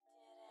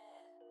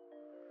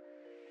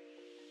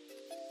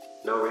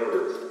No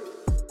randoms.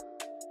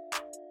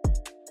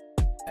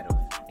 At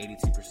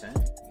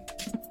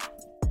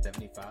 82%,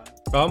 75.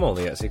 Oh, I'm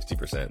only at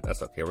 60%.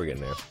 That's okay. We're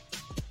getting there.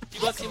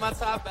 You will see my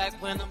top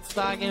back when I'm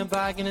sliding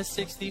back in a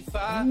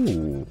 65.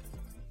 Ooh.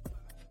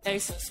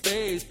 Ace of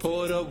spades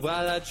pulled up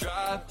while I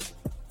drive.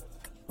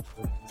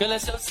 Feel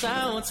like your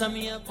sound, turn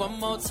me up one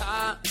more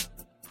time.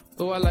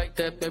 Oh, I like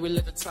that, baby.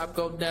 Let the top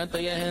go down,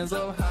 throw your hands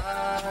up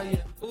high.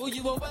 Yeah. Ooh,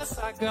 you a West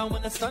Side girl.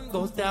 When the sun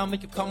goes down,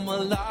 make you come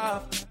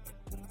alive.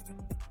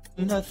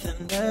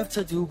 Nothing left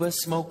to do but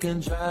smoke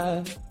and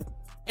drive.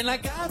 And I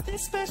got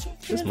this special.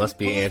 This must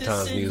be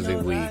Anton's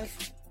music week.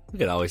 You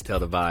can always tell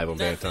the vibe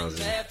on Anton's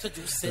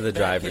the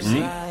driver's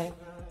seat.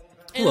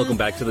 Welcome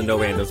back to the No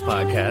Randoms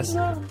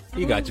podcast.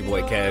 You got your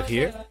boy Kev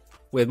here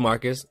with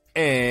Marcus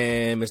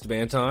and Mr.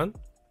 Banton.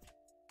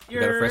 We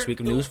got a fresh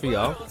week of news for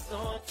y'all.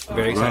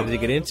 Very excited to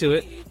get into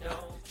it.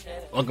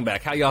 Welcome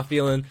back. How y'all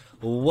feeling?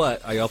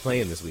 What are y'all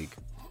playing this week?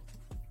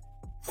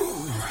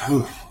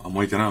 I'm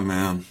waking up,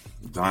 man.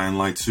 Dying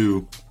Light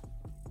 2.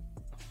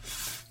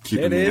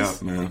 Keeping me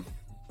up, man.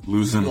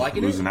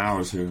 Losing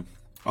hours here.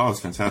 Oh, it's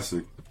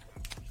fantastic.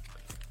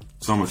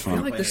 So much fun. I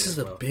feel like this is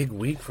a big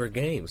week for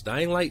games.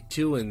 Dying Light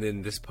 2 and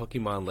then this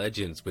Pokemon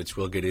Legends, which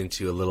we'll get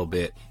into a little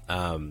bit.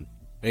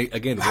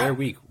 Again, rare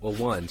week. Well,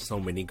 one, so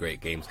many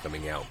great games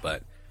coming out,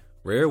 but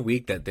rare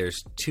week that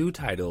there's two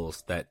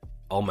titles that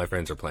all my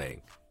friends are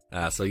playing.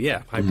 So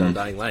yeah, hyped on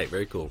Dying Light.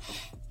 Very cool.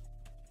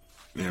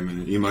 Yeah,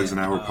 man. Emugs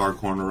and I were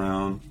parkouring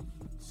around.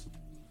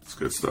 It's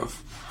good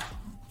stuff.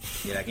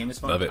 Yeah, that game is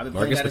fun. Love it. I've been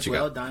Marcus, playing that as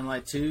well, got? Dying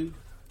Light 2.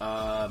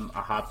 I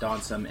hopped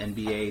on some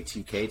NBA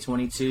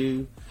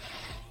 2K22.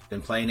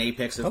 Been playing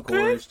Apex, of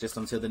course, just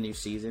until the new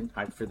season.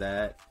 Hyped for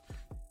that.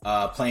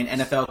 Playing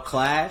NFL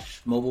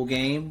Clash, mobile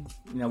game,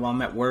 while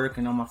I'm at work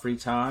and on my free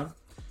time.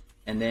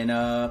 And then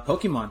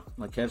Pokemon,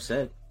 like Kev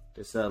said.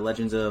 This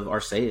Legends of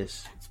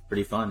Arceus. It's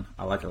pretty fun.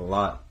 I like it a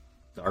lot.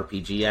 The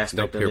RPG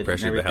aspect of it. Don't peer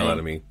pressure the hell out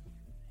of me.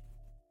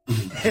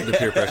 The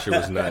peer pressure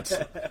was nuts.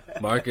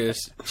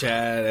 Marcus,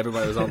 Chad,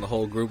 everybody was on, the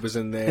whole group was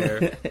in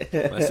there.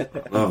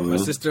 My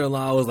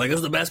sister-in-law was like, "This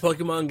is the best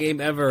Pokemon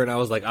game ever," and I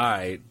was like, "All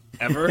right,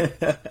 ever?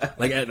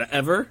 Like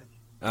ever?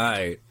 All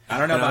right." I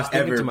don't know about I was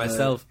thinking ever, to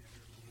myself.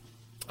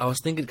 I was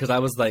thinking because I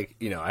was like,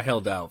 I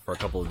held out for a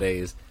couple of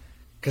days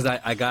because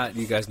I got,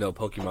 you guys know,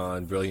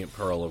 Pokemon Brilliant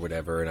Pearl or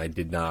whatever, and I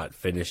did not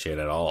finish it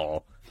at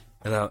all.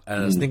 And I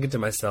was thinking to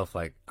myself,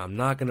 like, I'm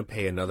not gonna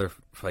pay another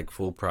like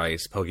full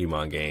price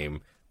Pokemon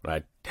game.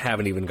 But I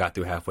haven't even got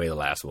through halfway the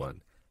last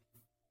one.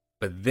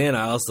 But then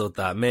I also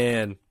thought,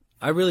 man,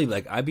 I really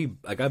I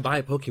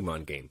buy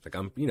Pokemon games. Like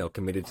I'm,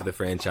 committed to the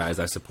franchise.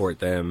 I support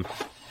them.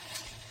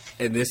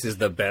 And this is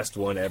the best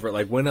one ever.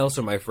 Like when else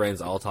are my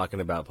friends all talking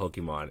about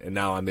Pokemon? And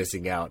now I'm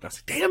missing out. And I was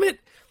like, damn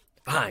it.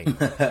 Fine.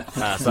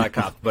 So I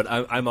copped. But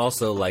I'm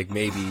also like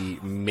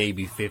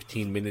maybe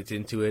 15 minutes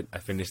into it. I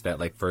finished that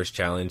first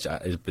challenge.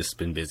 It's just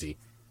been busy.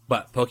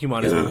 But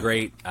Pokemon has been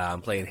great.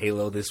 I'm playing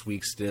Halo this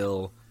week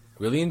still.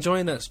 Really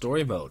enjoying that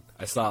story mode.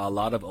 I saw a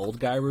lot of old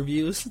guy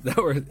reviews that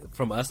were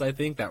from us, I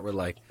think, that were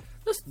like,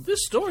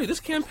 this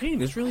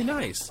campaign is really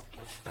nice.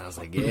 And I was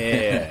like,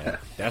 yeah,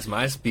 that's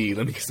my speed.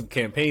 Let me get some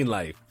campaign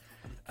life.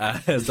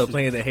 So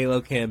playing the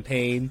Halo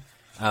campaign.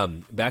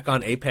 Back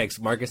on Apex,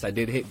 Marcus, I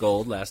did hit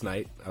gold last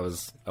night.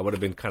 I would have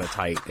been kind of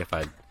tight if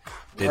I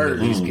didn't at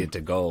least get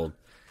to gold.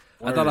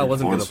 I thought I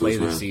wasn't going to play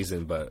this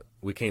season, but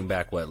we came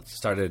back,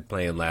 started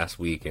playing last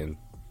week and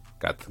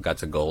got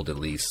to gold at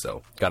least,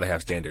 so gotta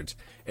have standards.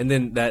 And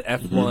then that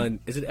F1,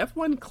 is it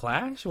F1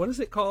 Clash? What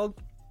is it called?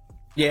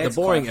 Yeah, the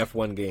boring Clash.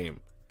 F1 game.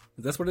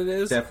 That's what it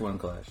is? It's F1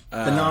 Clash.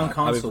 The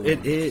non-console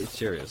one. It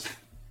sure is.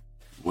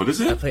 What is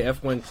it? I play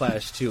F1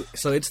 Clash too.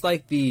 So it's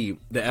like the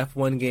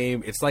F1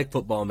 game. It's like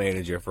Football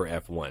Manager for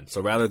F1. So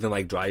rather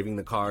than driving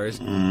the cars,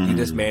 you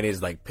just manage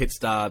pit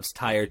stops,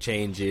 tire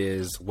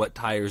changes, what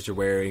tires you're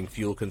wearing,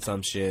 fuel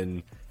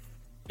consumption.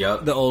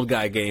 Yep. The old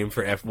guy game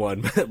for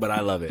F1, but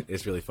I love it.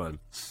 It's really fun.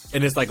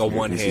 And it's like a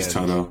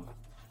one-hand.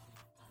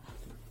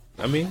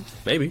 I mean,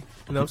 maybe.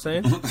 You know what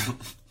I'm saying?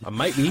 I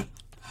might be.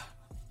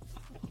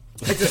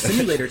 It's a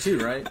simulator too,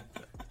 right?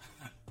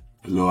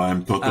 Hello,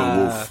 I'm Toto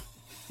Wolf.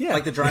 Yeah.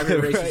 Like the driver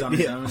races on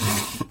his own.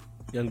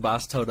 Young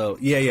Boss Toto.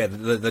 Yeah.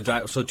 The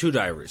driver. So two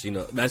drivers,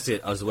 that's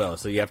it as well.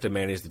 So you have to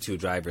manage the two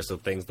drivers. So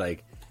things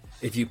like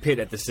if you pit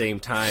at the same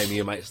time,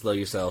 you might slow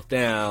yourself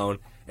down.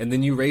 And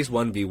then you race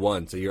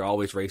 1v1, so you're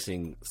always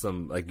racing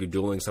you're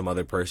dueling some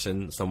other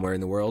person somewhere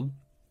in the world.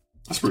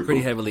 That's pretty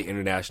cool. heavily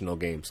international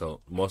game, so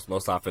most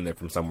often they're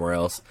from somewhere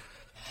else.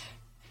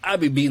 I'd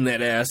be beating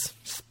that ass,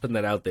 just putting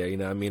that out there,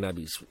 I'd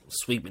be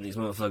sweeping these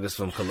motherfuckers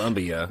from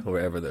Colombia,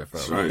 wherever they're from.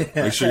 That's right.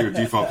 Make sure your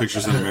default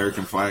picture's an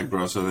American flag,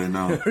 bro, so they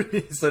know.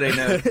 So they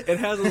know. It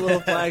has a little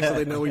flag so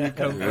they know where you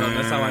come from.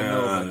 That's how I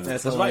know.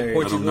 That's right,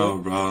 Portugal. I don't know,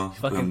 bro.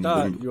 Fucking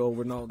thought you old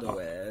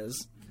Ronaldo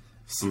ass.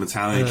 Some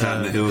Italian cat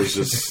in the hills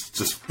just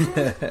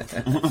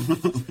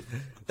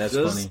That's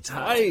just funny.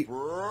 Tight.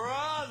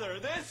 Brother,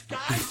 this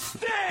guy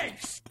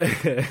stinks!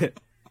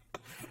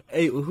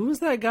 Hey, who's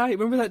that guy?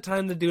 Remember that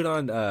time the dude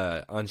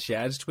on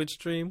Shad's Twitch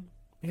stream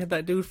We had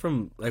that dude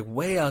from like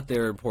way out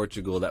there in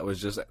Portugal that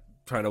was just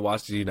trying to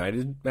watch the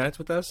United match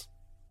with us.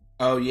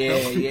 Oh yeah.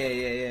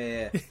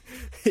 Yeah,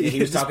 he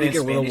was talking in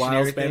Spanish,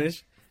 wild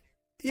Spanish.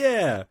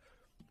 Yeah.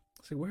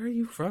 I was like, where are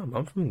you from?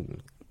 I'm from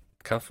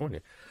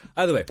California.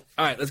 Either way,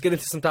 all right, let's get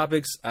into some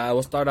topics.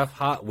 We'll start off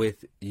hot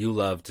with You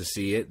Love to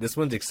See It. This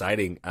one's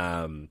exciting.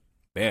 Man,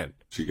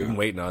 we've been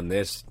waiting on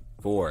this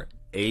for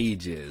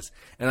ages.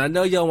 And I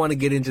know y'all want to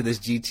get into this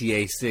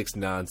GTA 6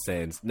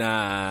 nonsense.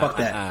 Fuck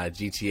that.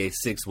 GTA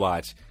 6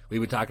 watch. We've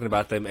been talking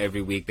about them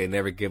every week. They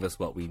never give us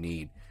what we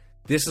need.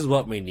 This is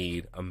what we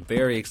need. I'm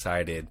very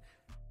excited.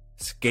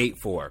 Skate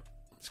 4.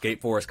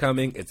 Skate 4 is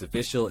coming. It's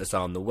official. It's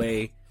on the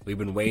way. We've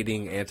been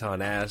waiting.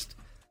 Anton asked.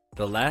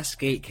 The last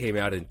Skate came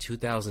out in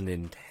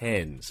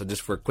 2010. So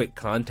just for quick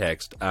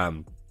context,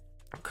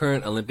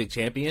 current Olympic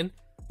champion,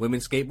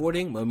 women's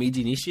skateboarding,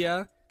 Momiji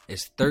Nishia,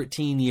 is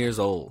 13 years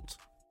old.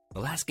 The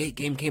last Skate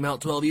game came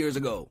out 12 years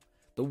ago.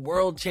 The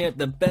world champ,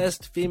 the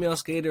best female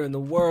skater in the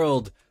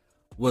world,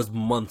 was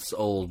months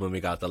old when we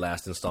got the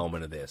last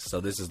installment of this.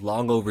 So this is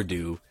long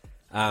overdue.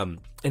 And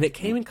it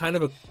came in kind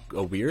of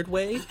a weird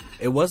way.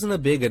 It wasn't a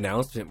big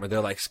announcement where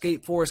they're like,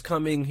 Skate 4 is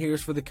coming,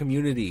 here's for the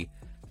community.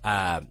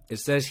 It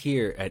says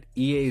here at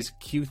EA's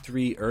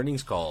Q3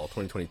 earnings call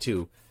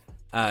 2022,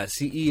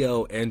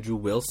 CEO Andrew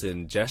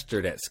Wilson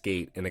gestured at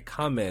Skate in a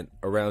comment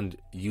around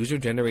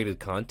user-generated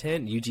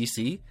content,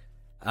 UGC,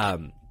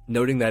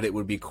 noting that it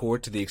would be core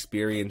to the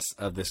experience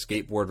of the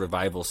skateboard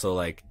revival. So,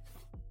 like,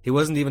 he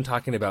wasn't even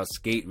talking about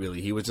Skate,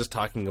 really. He was just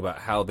talking about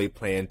how they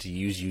plan to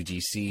use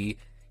UGC.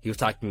 He was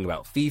talking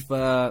about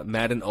FIFA,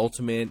 Madden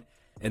Ultimate,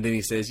 and then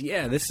he says,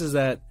 yeah, this is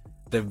at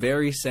the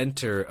very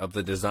center of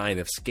the design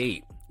of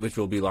Skate, which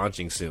will be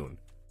launching soon.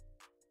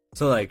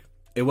 So, like,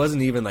 it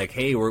wasn't even like,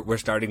 hey, we're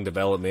starting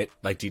development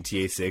like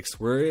GTA 6.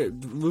 We're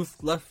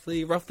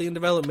roughly in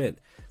development.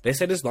 They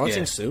said it's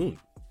launching soon.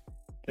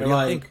 They're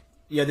like,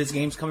 yeah, this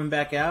game's coming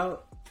back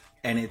out,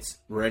 and it's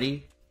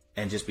ready,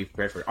 and just be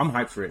prepared for it. I'm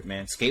hyped for it,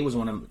 man. Skate was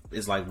one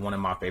of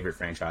my favorite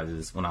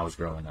franchises when I was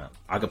growing up.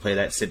 I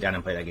could sit down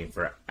and play that game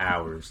for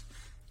hours,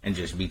 and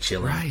just be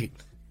chilling. Right.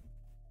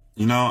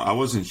 You know, I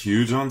wasn't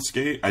huge on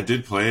Skate. I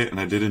did play it, and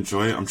I did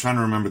enjoy it. I'm trying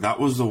to remember. That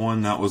was the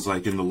one that was,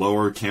 like, in the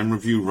lower camera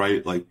view,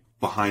 right, like,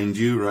 behind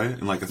you, right?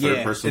 And like a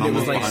third person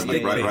almost behind,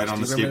 like right on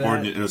the skateboard,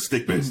 and it was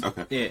stick based.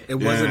 Okay. Yeah. It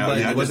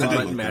wasn't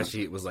button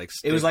mashy, it was like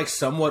stick. It was like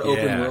somewhat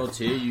open world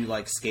too. You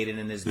like skated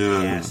in this big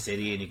ass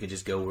city and you could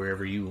just go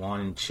wherever you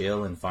want and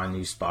chill and find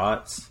new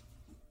spots.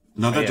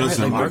 No, that does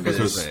sound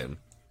good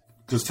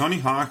because Tony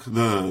Hawk,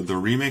 the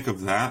remake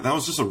of that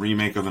was just a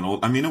remake of an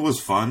old. I mean, it was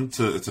fun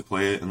to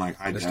play it and like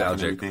high def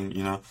and everything,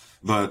 you know.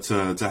 But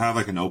to have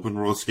like an open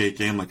world skate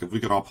game, like if we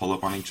could all pull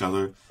up on each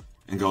other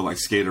and go like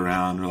skate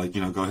around or like,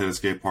 you know, go hit a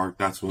skate park.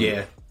 That's what.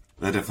 Yeah,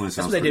 that definitely sounds.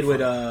 That's what they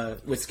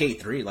did with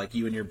Skate 3. Like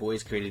you and your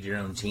boys created your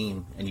own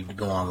team and you could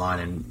go online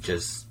and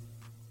just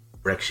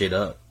wreck shit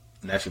up.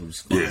 And that shit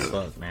was fun as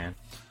fuck, man.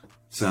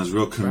 Sounds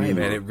real communal. Right,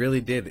 man. It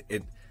really did.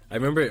 I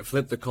remember it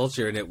flipped the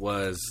culture, and it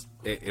was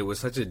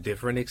such a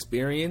different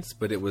experience,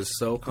 but it was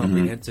so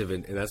comprehensive,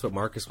 and that's what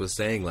Marcus was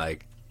saying.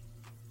 Like,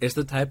 it's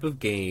the type of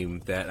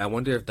game that I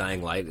wonder if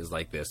Dying Light is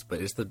like this,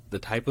 but it's the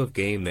type of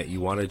game that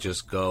you want to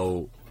just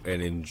go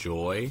and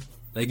enjoy.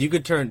 Like you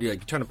could turn a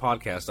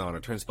podcast on or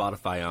turn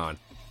Spotify on,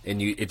 and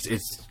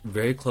it's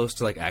very close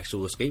to like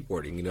actual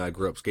skateboarding. You know, I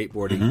grew up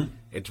skateboarding.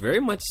 It's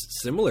very much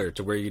similar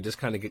to where you just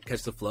kind of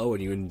catch the flow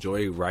and you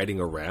enjoy riding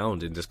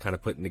around and just kind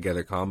of putting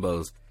together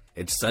combos.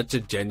 It's such a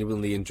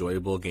genuinely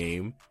enjoyable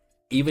game,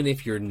 even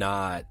if you're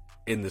not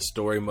in the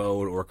story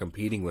mode or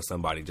competing with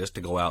somebody. Just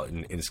to go out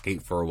and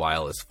skate for a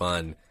while is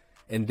fun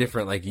and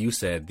different. Like you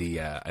said,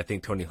 I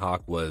think Tony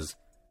Hawk was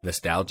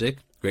nostalgic.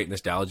 Great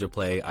nostalgia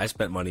play. I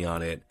spent money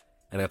on it,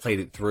 and I played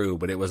it through,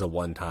 but it was a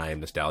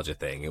one-time nostalgia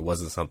thing. It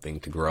wasn't something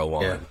to grow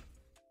on.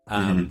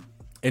 Yeah.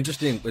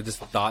 Interesting with just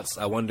thoughts.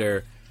 I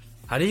wonder,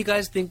 how do you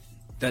guys think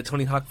that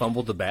Tony Hawk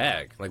fumbled the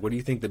bag? Like, what do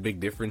you think the big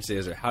difference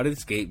is, or how did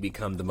Skate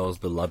become the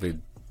most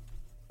beloved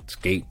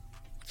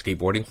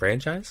skateboarding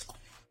franchise?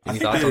 Any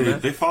thoughts on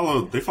that? They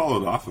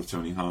followed off of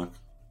Tony Hawk.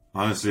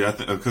 Honestly, I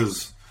think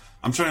because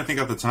I'm trying to think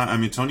at the time. I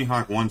mean, Tony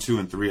Hawk 1, 2,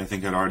 and 3, I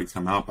think had already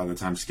come out by the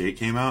time Skate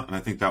came out, and I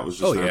think that was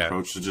just their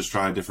approach to just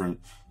try a different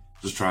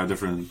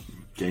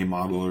game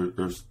model,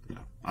 or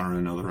I don't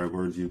really know the right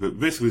word to use, but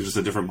basically just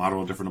a different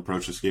model, a different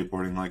approach to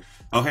skateboarding. Like,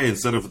 oh hey,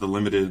 instead of the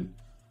limited,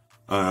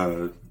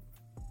 what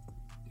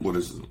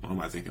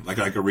am I thinking?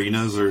 Like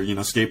arenas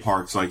or skate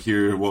parks. Like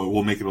here,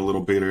 we'll make it a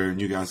little bigger,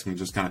 and you guys can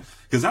just kind of,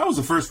 because that was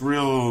the first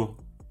real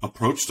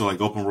approach to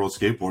like open world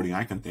skateboarding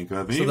I can think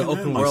of. And so the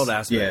open world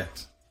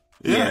aspect.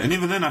 Yeah, and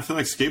even then, I feel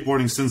like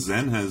skateboarding since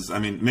then has, I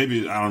mean,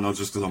 maybe, I don't know,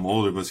 just because I'm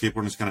older, but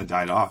skateboarding's kind of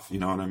died off, you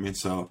know what I mean?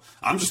 So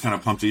I'm just kind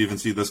of pumped to even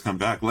see this come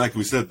back. Like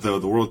we said, the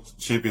world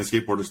champion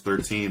skateboarder is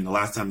 13. The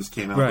last time this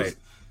came out was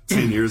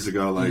 10 years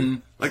ago. Like,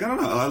 I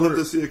don't know. I love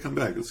to see it come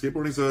back.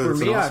 Skateboarding's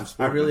an awesome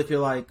sport. I really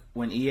feel like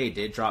when EA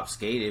did drop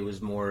Skate, it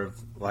was more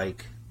of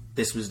like,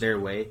 this was their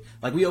way.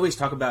 Like we always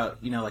talk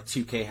about, like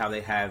 2K, how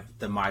they have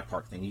the My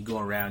Park thing. You go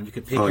around, you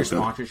could pick your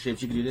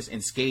sponsorships, you can do this.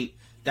 And Skate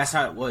that's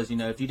how it was. You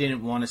know, if you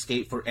didn't want to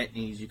skate for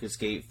Etnies, you could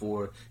skate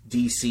for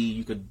DC.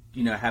 You could,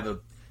 you know, have a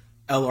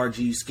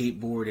LRG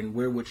skateboard and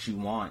wear what you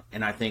want.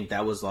 And I think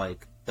that was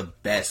like the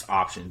best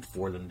option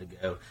for them to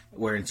go.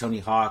 Where in Tony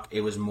Hawk,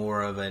 it was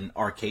more of an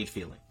arcade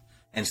feeling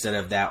instead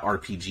of that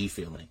RPG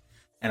feeling.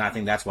 And I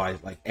think that's why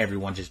like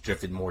everyone just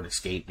drifted more to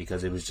skate,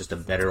 because it was just a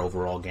better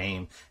overall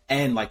game.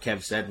 And like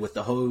Kev said, with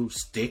the whole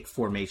stick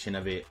formation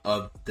of it,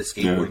 of the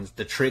skateboarding,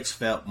 the tricks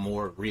felt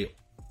more real.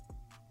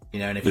 You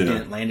know, and if you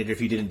didn't land it, or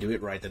if you didn't do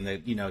it right,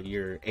 then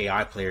your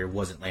AI player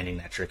wasn't landing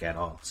that trick at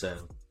all. So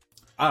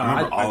I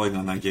remember alling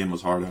on that game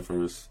was hard at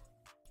first.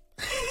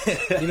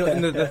 You know,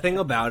 and the thing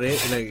about it,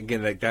 and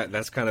again, like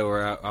that's kind of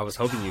where I was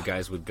hoping you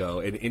guys would go.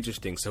 And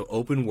interesting. So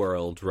open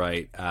world,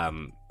 right?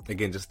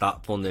 Again, just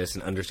thoughtfulness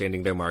and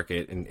understanding their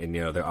market and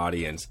you know, their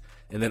audience,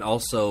 and then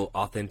also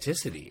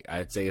authenticity.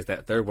 I'd say is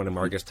that third one, and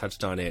Marcus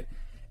touched on it,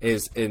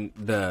 is in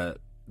the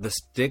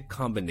stick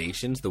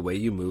combinations, the way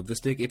you move the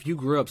stick. If you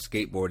grew up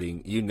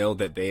skateboarding, you know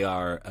that they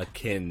are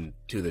akin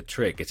to the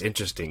trick. It's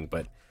interesting,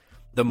 but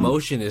the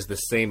motion is the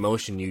same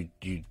motion you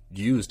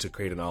use to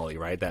create an ollie,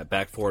 right? That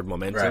back forward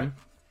momentum,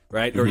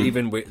 right? Or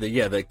even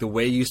like the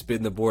way you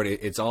spin the board,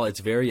 it's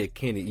very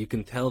akin. You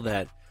can tell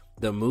that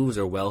the moves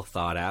are well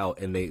thought out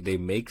and they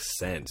make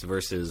sense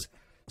versus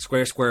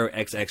square,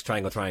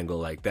 XX, triangle,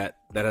 like that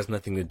has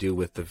nothing to do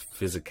with the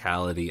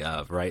physicality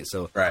of, right?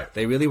 So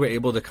they really were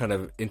able to kind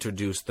of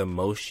introduce the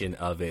motion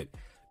of it.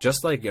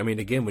 Just like, I mean,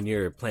 again, when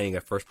you're playing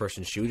a first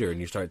person shooter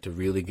and you start to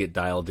really get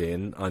dialed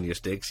in on your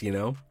sticks, you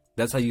know,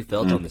 that's how you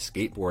felt on the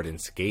skateboard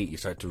and skate. You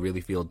start to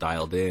really feel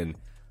dialed in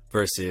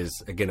versus,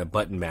 again, a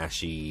button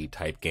mashy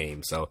type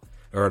game. So,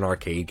 or an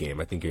arcade game.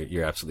 I think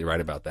you're absolutely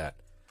right about that.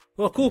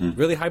 Well, cool.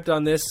 Really hyped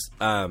on this.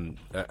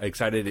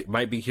 Excited. It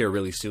might be here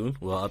really soon.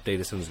 We'll update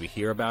as soon as we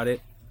hear about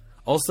it.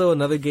 Also,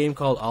 another game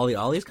called Ollie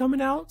Ollie is coming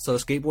out. So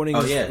skateboarding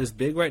is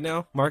big right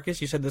now. Marcus,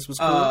 you said this was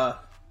cool.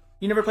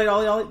 You never played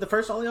Ollie Ollie, the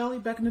first Ollie Ollie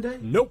back in the day?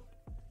 Nope.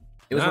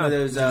 It was one of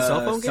those cell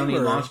phone Sony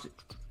game, launched.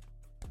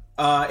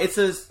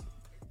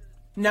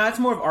 It's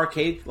more of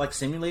arcade, like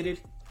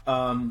simulated.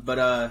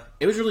 But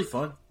it was really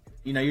fun.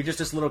 You know, you're just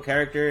this little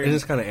character, and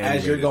it's kind of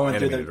as you're going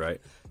through the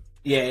right.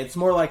 Yeah, it's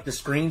more like the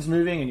screen's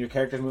moving and your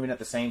character's moving at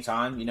the same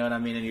time. You know what I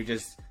mean? And you're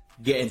just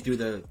getting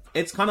through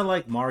it's kind of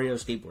like Mario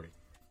skateboarding.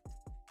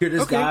 You're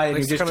this guy and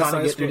you're just trying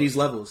to get through these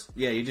levels.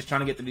 Yeah, you're just trying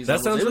to get through these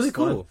levels. That sounds really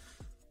cool.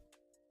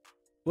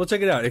 Well,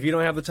 check it out. If you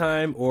don't have the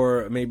time,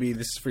 or maybe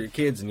this is for your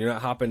kids and you're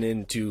not hopping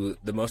into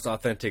the most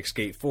authentic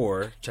Skate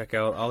 4, check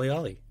out Ollie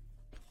Ollie.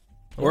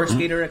 Or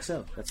Skater XL.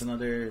 That's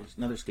another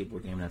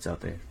skateboard game that's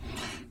out there.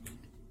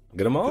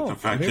 Get them all. Get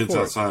the fat kids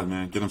outside,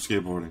 man. Get them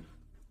skateboarding.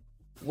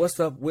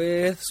 What's up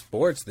with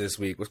sports this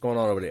week? What's going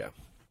on over there?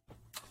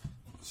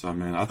 So,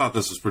 man, I thought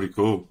this was pretty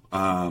cool.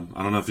 I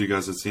don't know if you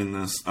guys have seen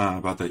this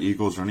about the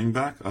Eagles running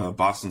back,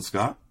 Boston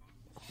Scott.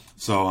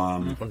 So,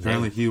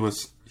 apparently he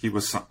was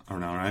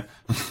right?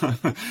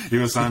 He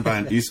was signed by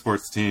an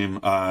esports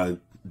team,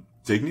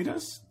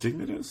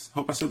 Dignitas?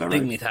 Hope I said that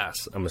right.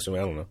 Dignitas. I'm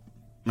assuming. I don't know.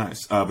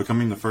 Nice.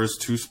 Becoming the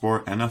first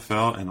two-sport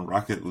NFL and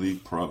Rocket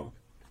League pro.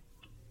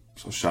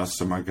 So shouts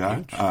to my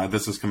guy.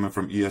 This is coming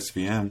from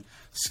ESPN.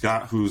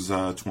 Scott, who's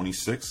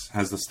 26,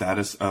 has the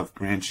status of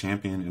grand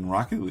champion in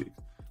Rocket League,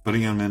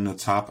 putting him in the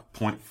top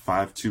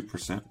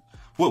 0.52%.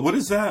 What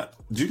is that?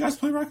 Do you guys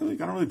play Rocket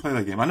League? I don't really play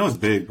that game. I know it's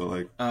big, but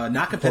like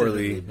not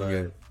competitively.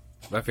 But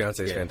my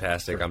fiance is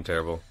fantastic. I'm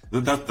terrible.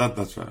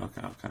 That's right.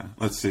 Okay.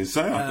 Let's see.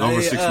 So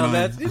over 6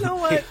 million. You know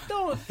what?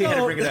 Don't. He had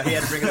to bring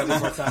it up one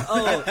more time.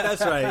 Oh,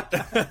 that's right.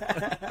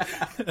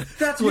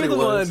 That's what it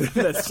was.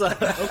 That's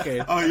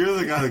okay. Oh, you're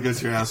the guy that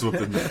gets your ass whooped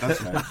in there.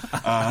 That's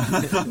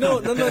right. No.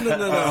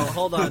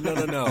 Hold on.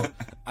 No.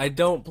 I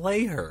don't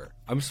play her.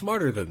 I'm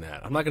smarter than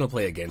that. I'm not going to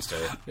play against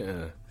her.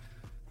 Yeah.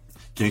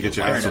 Can't get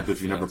your ass whooped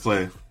if you never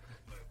play.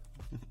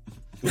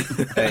 He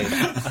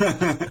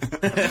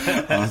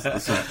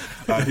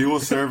will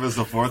serve as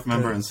the fourth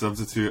member and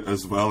substitute,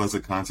 as well as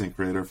a content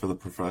creator for the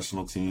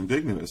professional team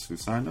Dignitas, who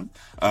signed him.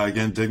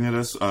 Again,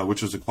 Dignitas,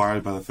 which was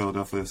acquired by the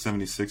Philadelphia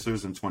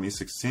 76ers in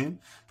 2016,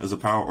 is a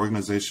power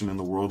organization in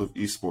the world of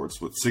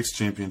esports with 6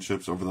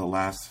 championships over the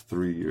last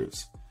 3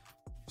 years.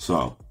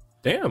 So,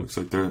 damn, looks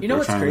like they're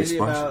what's trying crazy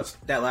to about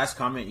that last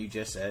comment you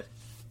just said?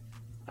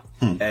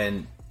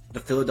 And the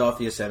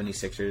Philadelphia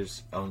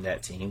 76ers own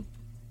that team.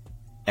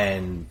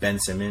 And Ben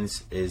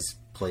Simmons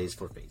plays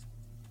for Facebook.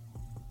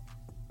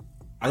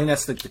 I think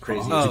that's like the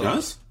craziest. Oh, he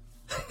does?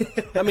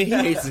 I mean,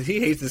 he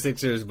hates the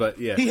Sixers, but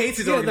yeah, he hates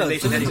his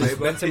organization anyway.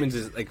 Ben Simmons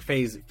is like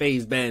FaZe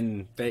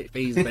Ben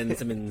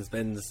Simmons,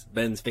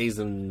 Ben's FaZe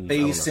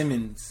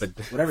Simmons, but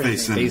whatever.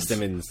 FaZe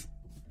Simmons.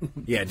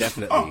 Yeah,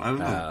 definitely.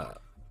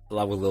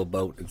 Along with Lil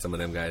Boat and some of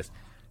them guys.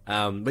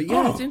 But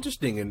yeah, it's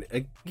interesting, and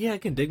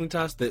again,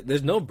 Dignitas.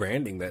 There's no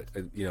branding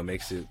that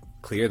makes it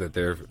clear that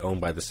they're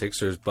owned by the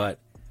Sixers, but.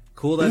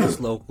 Cool that it's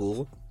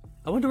local.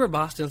 I wonder where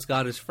Boston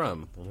Scott is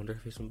from. I wonder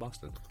if he's from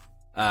Boston.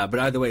 But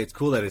either way, it's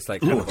cool that it's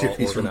like kind of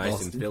all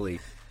organized in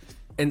Philly.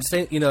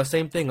 And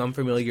same thing. I'm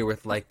familiar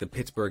with like the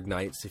Pittsburgh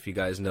Knights. If you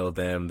guys know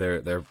them,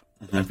 they're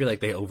I feel like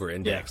they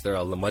over-index. Yeah.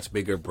 They're a much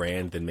bigger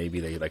brand than maybe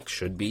they like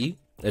should be.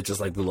 It's just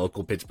like the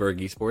local Pittsburgh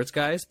esports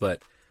guys,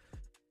 but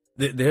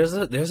there's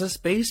a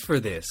space for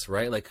this,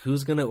 right? Like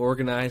who's gonna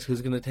organize?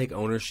 Who's gonna take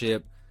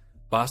ownership?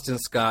 Boston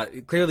Scott,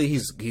 clearly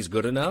he's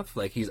good enough.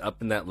 Like he's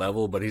up in that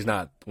level, but he's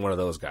not one of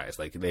those guys.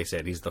 Like they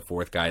said, he's the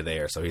fourth guy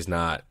there, so he's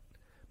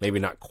maybe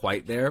not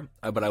quite there.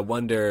 But I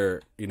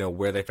wonder,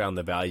 where they found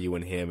the value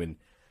in him, and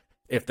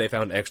if they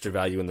found extra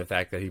value in the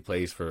fact that he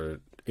plays for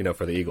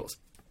the Eagles.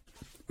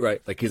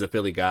 Right, like he's a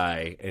Philly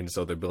guy, and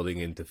so they're building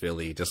into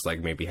Philly, just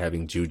like maybe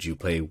having Juju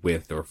play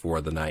with or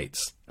for the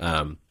Knights.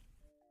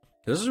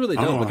 This is really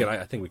dope. Again,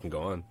 I think we can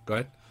go on. Go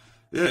ahead.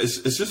 Yeah,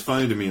 it's just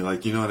funny to me,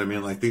 like, you know what I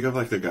mean? Like, think of,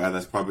 like, the guy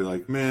that's probably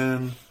like,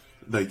 man,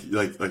 like,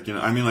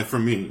 I mean, like, for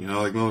me,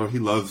 like, Moto, he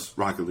loves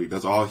Rocket League.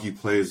 That's all he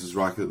plays is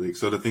Rocket League.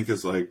 So to think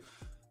it's like,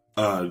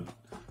 a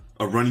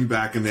running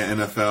back in the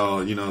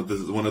NFL,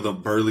 this is one of the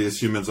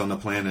burliest humans on the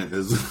planet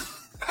is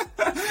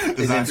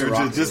out here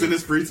just in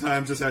his free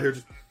time, just out here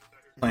just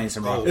playing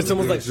some Rocket League. It's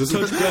almost like,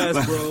 touch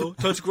grass, bro.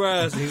 Touch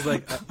grass. And he's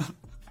like,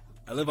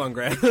 I live on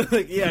grass.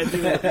 Like, yeah, I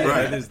do that.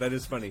 Right. That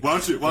is funny. Why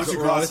don't you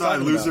go outside,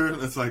 loser?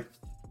 About. It's like,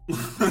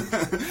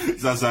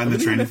 he's outside in the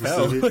training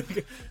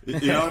facility. You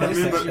know what I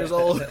mean? 6 years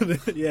old.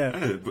 Yeah.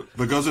 Hey,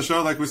 but goes to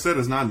show, like we said,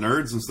 it's not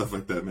nerds and stuff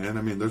like that, man.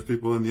 I mean, there's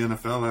people in the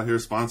NFL out here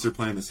sponsored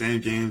playing the same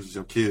games as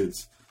your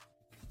kids.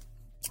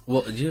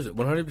 Well,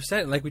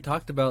 100%. Like we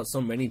talked about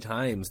so many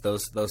times,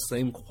 those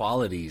same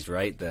qualities,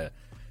 right? That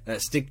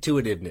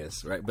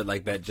stick-to-itiveness, right? But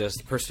like that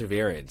just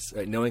perseverance,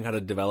 right? Knowing how to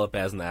develop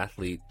as an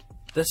athlete.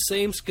 The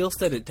same skill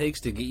set it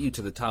takes to get you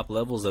to the top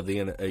levels of the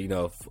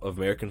of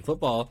American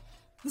football.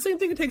 The same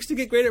thing it takes to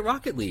get great at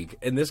Rocket League.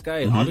 And this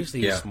guy,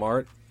 obviously, he's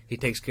smart. He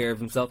takes care of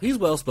himself. He's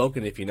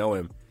well-spoken if you know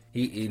him.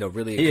 He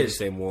really can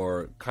say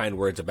more kind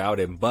words about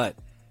him. But,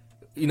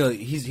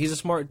 he's a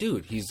smart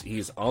dude.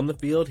 He's on the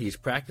field. He's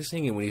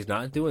practicing. And when he's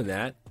not doing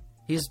that,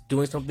 he's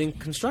doing something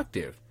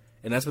constructive.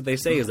 And that's what they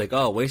say is like,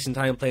 oh, wasting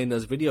time playing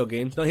those video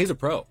games. No, he's a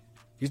pro.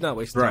 He's not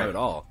wasting time at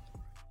all.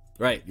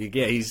 Right.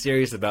 Yeah, he's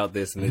serious about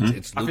this. And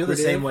it's I feel the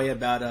same way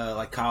about,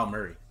 like, Kyle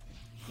Murray.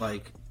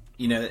 Like...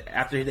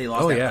 after they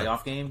lost that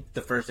playoff game,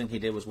 the first thing he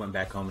did was went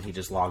back home and he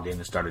just logged in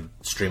and started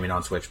streaming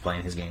on Twitch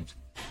playing his games.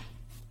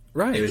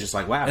 Right. It was just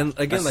like, wow. And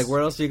again, like,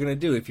 what else are you going to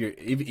do? If you're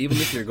even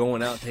if you're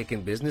going out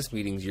taking business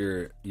meetings,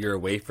 you're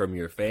away from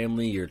your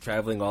family, you're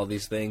traveling, all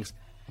these things.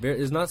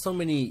 There's not so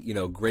many,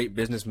 great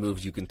business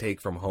moves you can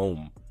take from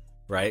home,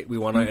 right? We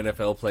want our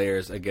NFL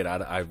players, again,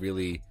 I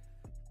really,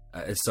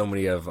 as so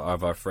many of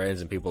our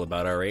friends and people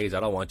about our age, I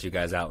don't want you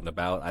guys out and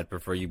about. I'd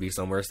prefer you be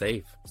somewhere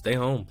safe. Stay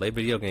home, play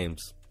video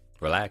games.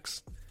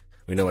 Relax.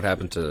 We know what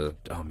happened to.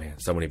 Oh man,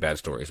 so many bad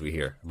stories we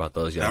hear about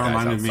those young guys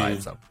outside. That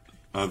reminded me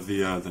of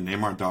the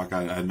Neymar doc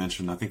I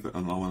mentioned. I think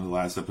on one of the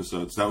last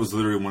episodes. That was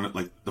literally one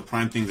of the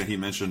prime things that he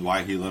mentioned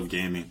why he loved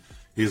gaming.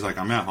 He's like,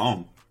 I'm at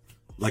home,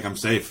 like I'm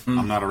safe.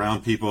 I'm not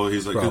around people.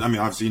 He's like, I mean,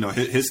 obviously,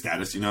 his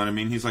status. You know what I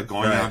mean? He's like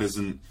going out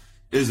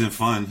isn't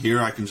fun. Here,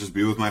 I can just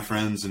be with my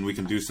friends and we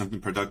can do something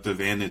productive,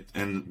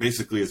 and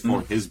basically it's for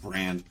his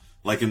brand,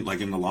 like in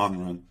the long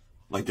run,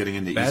 like getting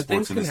into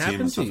esports and his team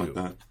and stuff like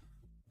that.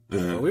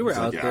 Yeah, we were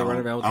out there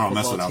running around with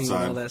the football team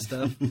and all that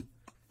stuff.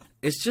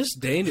 It's just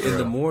dangerous.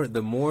 And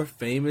the more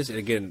famous, and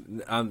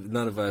again,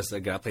 none of us, I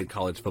played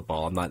college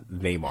football. I'm not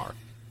Neymar.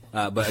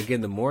 But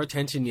again, the more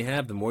attention you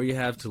have, the more you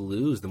have to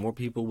lose, the more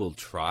people will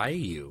try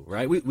you,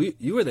 right?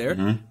 You were there.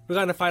 We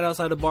got in a fight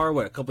outside a bar,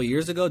 a couple of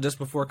years ago, just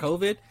before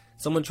COVID.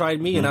 Someone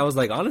tried me, and I was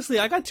like, honestly,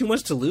 I got too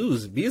much to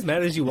lose. Be as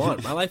mad as you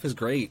want. My life is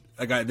great.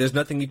 There's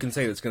nothing you can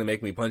say that's going to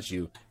make me punch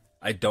you.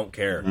 I don't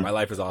care. My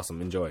life is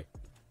awesome. Enjoy.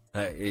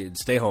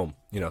 Stay home.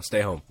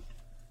 Stay home.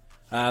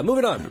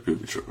 Moving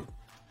on.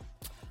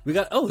 We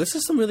got. Oh, this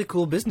is some really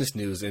cool business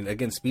news. And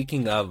again,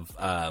 speaking of,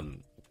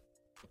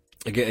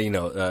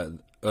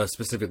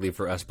 specifically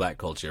for us Black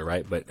culture,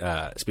 right?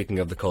 But speaking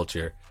of the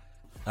culture,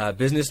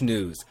 business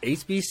news: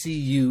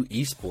 HBCU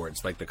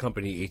Esports, like the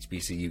company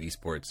HBCU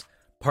Esports,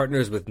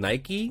 partners with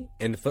Nike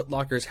and Foot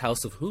Locker's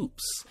House of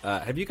Hoops.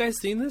 Have you guys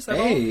seen this at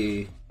all?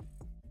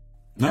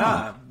 No.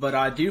 Yeah, but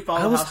I do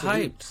follow. I was House of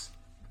hyped. Hoops.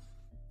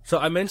 So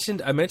I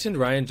mentioned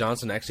Ryan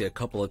Johnson actually a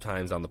couple of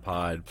times on the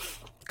pod.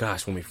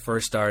 Gosh, when we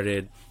first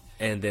started,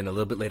 and then a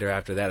little bit later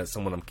after that, it's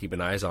someone I'm keeping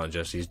eyes on.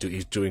 Just he's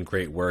doing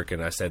great work,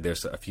 and I said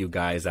there's a few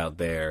guys out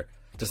there,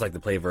 just like the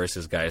Play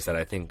Versus guys, that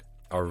I think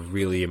are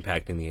really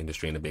impacting the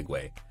industry in a big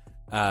way.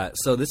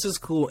 So this is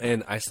cool,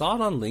 and I saw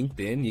it on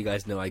LinkedIn. You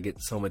guys know I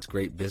get so much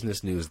great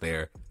business news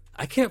there.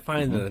 I can't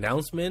find an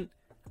announcement.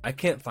 I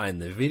can't find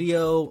the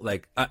video.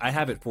 Like I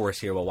have it for us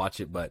here. We'll watch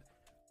it, but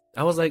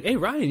I was like, hey,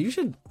 Ryan, you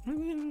should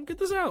get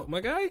this out, my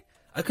guy.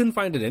 I couldn't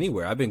find it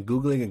anywhere. I've been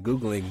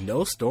Googling,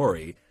 no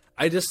story.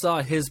 I just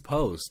saw his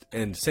post,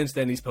 and since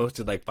then he's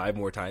posted like 5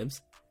 more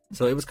times.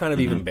 So it was kind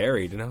of even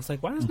buried, and I was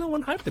like, why is no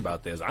one hyped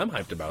about this? I'm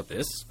hyped about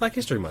this. It's Black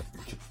History Month.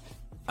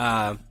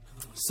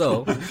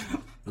 So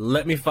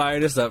let me fire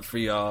this up for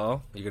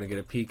y'all. You're going to get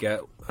a peek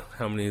at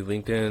how many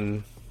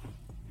LinkedIn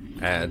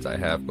ads I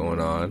have going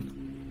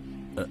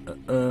on.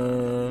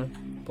 But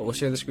we'll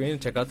share the screen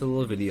and check out the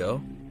little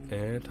video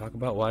and talk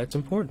about why it's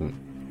important.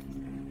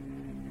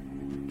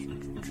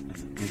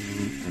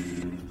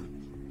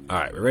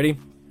 Alright, we ready?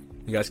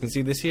 You guys can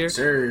see this here?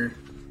 Sir.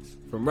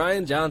 From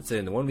Ryan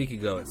Johnson, 1 week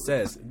ago, it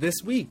says,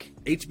 "This week,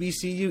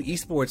 HBCU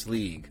Esports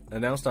League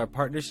announced our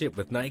partnership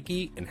with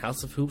Nike and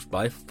House of Hoops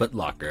by Foot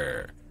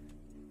Locker."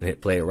 And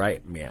hit play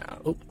right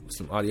meow. Oh,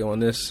 some audio on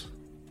this.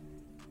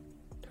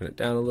 Turn it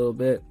down a little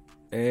bit,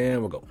 and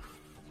we'll go.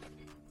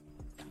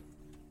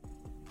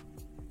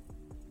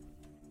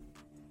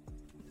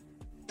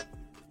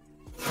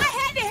 I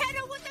had to hit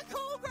it with the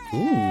Cougar.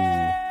 Ooh.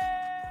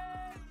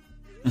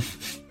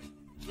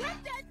 Get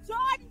that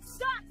Jordan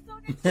socks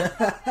on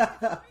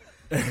it.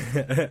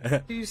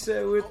 You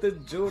said with the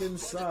Jordan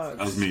socks.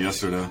 That was me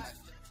yesterday.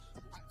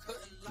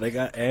 They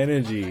got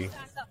energy.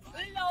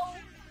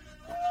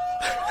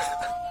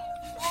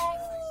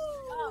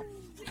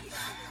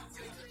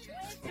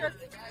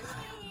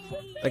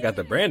 They got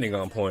the branding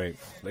on point.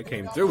 They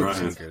came through with Right.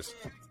 sneakers.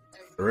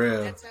 For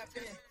real.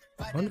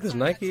 I wonder if it's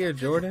Nike or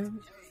Jordan.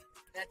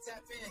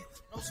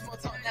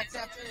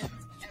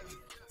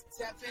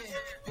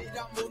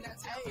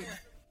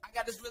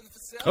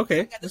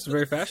 Okay, this is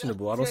very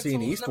fashionable. I don't see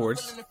any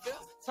esports.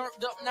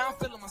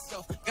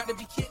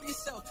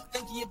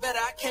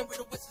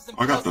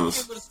 I got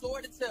those.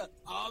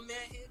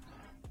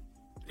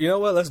 You know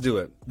what? Let's do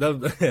it.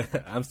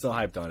 I'm still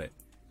hyped on it.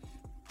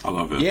 I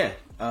love it. Yeah.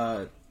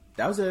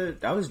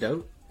 That was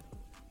dope.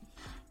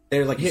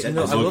 They're like you Yeah, said,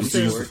 no, those I will open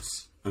say-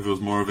 sports. If it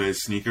was more of a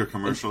sneaker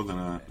commercial than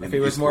a... If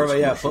it was more of a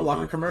esports Foot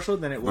Locker but- commercial,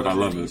 then it was but I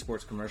love an it.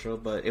 esports commercial.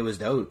 But it was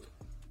dope.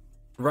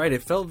 Right,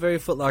 it felt very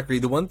Foot Locker-y.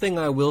 The one thing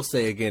I will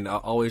say, again, I'm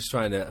always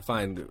trying to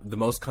find the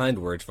most kind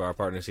words for our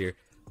partners here.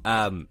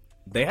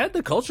 They had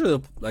the culture,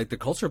 like the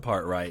culture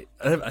part right.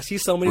 I see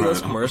so many of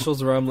those Right.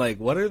 commercials where I'm like,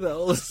 what are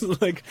those?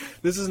 Like,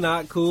 this is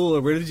not cool.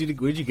 Or where'd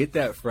you get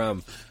that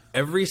from?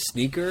 Every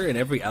sneaker and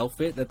every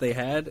outfit that they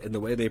had and the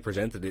way they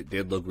presented it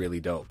did look really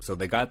dope. So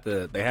they have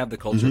the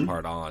culture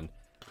part on.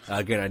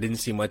 Again, I didn't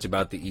see much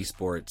about the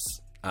esports.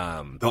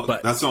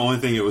 But That's the only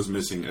thing it was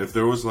missing. If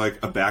there was like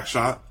a back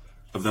shot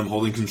of them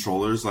holding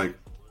controllers, like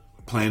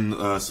playing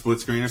split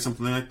screen or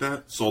something like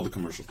that, sold the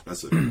commercial.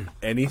 That's it.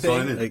 anything, That's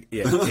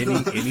all I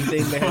like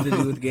anything that had to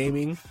do with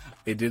gaming,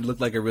 it did look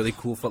like a really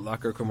cool Foot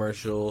Locker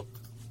commercial.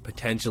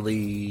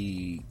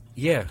 Potentially,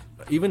 yeah,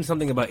 even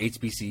something about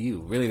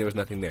HBCU. Really, there was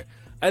nothing there.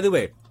 Either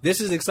way,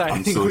 this is exciting.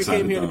 I'm so We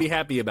excited, came here to though. be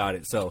happy about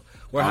it, so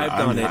we're hyped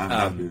I'm on it.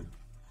 happy.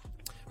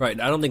 Right,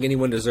 I don't think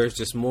anyone deserves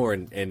just more,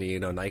 and you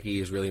know, Nike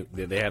is really,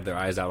 they have their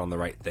eyes out on the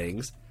right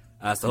things.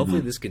 So hopefully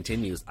this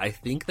continues. I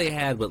think they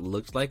had what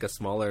looked like a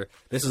smaller,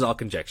 this is all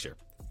conjecture,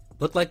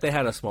 looked like they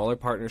had a smaller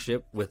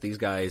partnership with these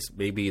guys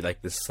maybe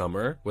like this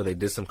summer where they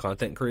did some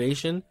content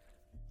creation,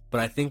 but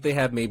I think they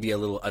have maybe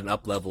an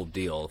up-level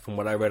deal. From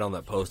what I read on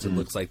that post, it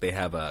looks like they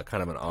have a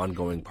kind of an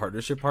ongoing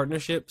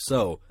partnership.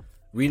 So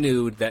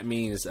renewed, that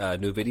means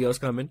new videos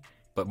coming,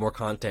 but more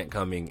content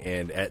coming,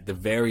 and at the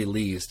very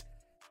least,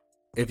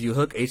 if you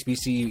hook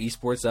HBCU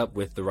esports up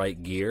with the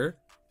right gear,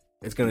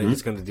 it's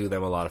gonna do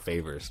them a lot of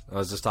favors. I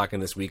was just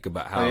talking this week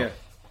about how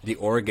the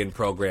Oregon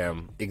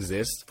program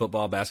exists,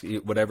 football,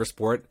 basketball, whatever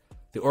sport.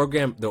 The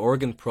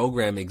Oregon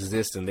program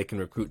exists, and they can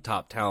recruit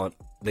top talent.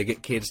 They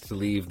get kids to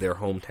leave their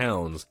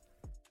hometowns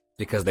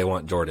because they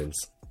want Jordans.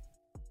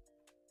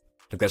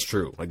 Like, that's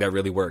true. Like, that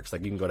really works.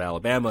 Like, you can go to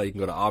Alabama, you can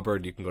go to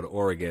Auburn, you can go to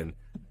Oregon.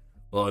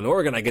 Well, in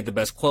Oregon, I get the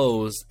best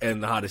clothes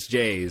and the hottest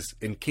J's,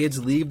 and kids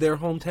leave their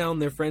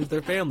hometown, their friends,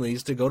 their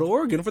families to go to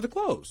Oregon for the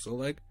clothes. So,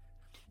 like,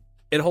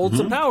 it holds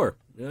some power.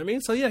 You know what I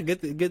mean? So yeah,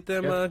 get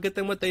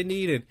them what they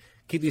need, and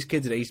keep these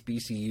kids at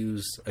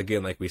HBCUs.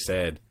 Again, like we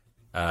said,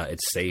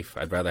 it's safe.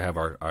 I'd rather have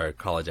our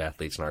college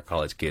athletes and our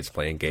college kids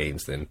playing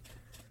games than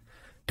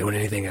doing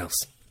anything else.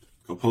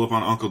 Go pull up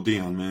on Uncle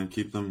Dion, man.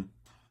 Keep them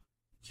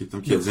kids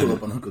Pull in up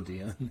it. on Uncle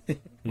Dion. You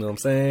know what I'm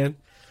saying?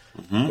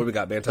 What do we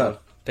got, Banton?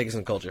 Take us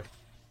in culture.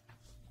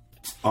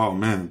 Oh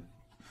man.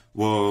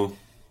 Well,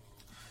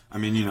 I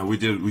mean, you know, we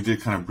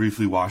did kind of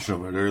briefly wash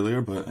over it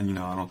earlier, but you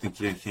know, I don't think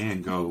you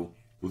can go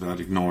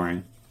without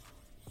ignoring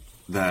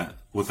that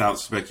without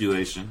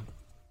speculation,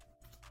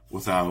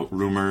 without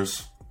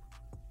rumors,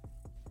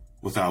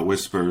 without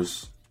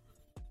whispers,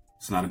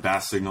 it's not a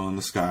bat signal in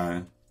the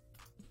sky.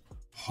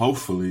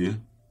 Hopefully,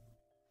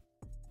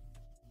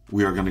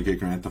 we are going to get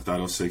Grand Theft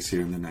Auto 6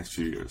 here in the next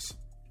few years.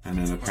 And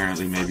then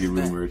apparently maybe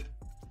rumored.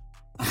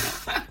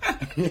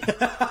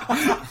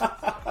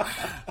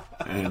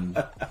 and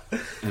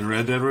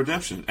Red Dead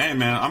Redemption. Hey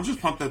man, I'm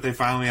just pumped that they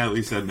finally at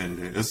least admitted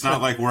it. It's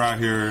not like we're out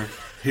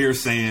here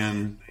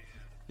saying,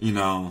 you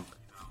know,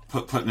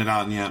 putting it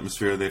out in the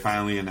atmosphere. They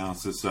finally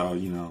announced it, so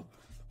you know,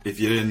 if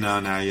you didn't know,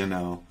 now you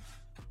know.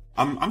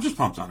 I'm just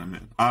pumped on it,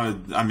 man.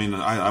 I mean,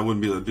 I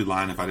wouldn't be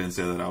lying if I didn't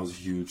say that I was a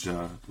huge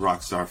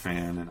Rockstar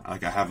fan, and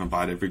like I haven't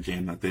bought every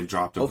game that they've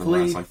dropped over the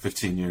last like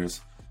 15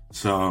 years.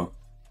 So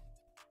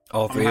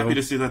All I'm three of happy them?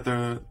 to see that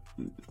they're.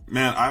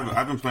 Man,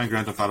 I've been playing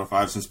Grand Theft Auto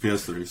 5 since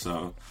PS3,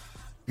 so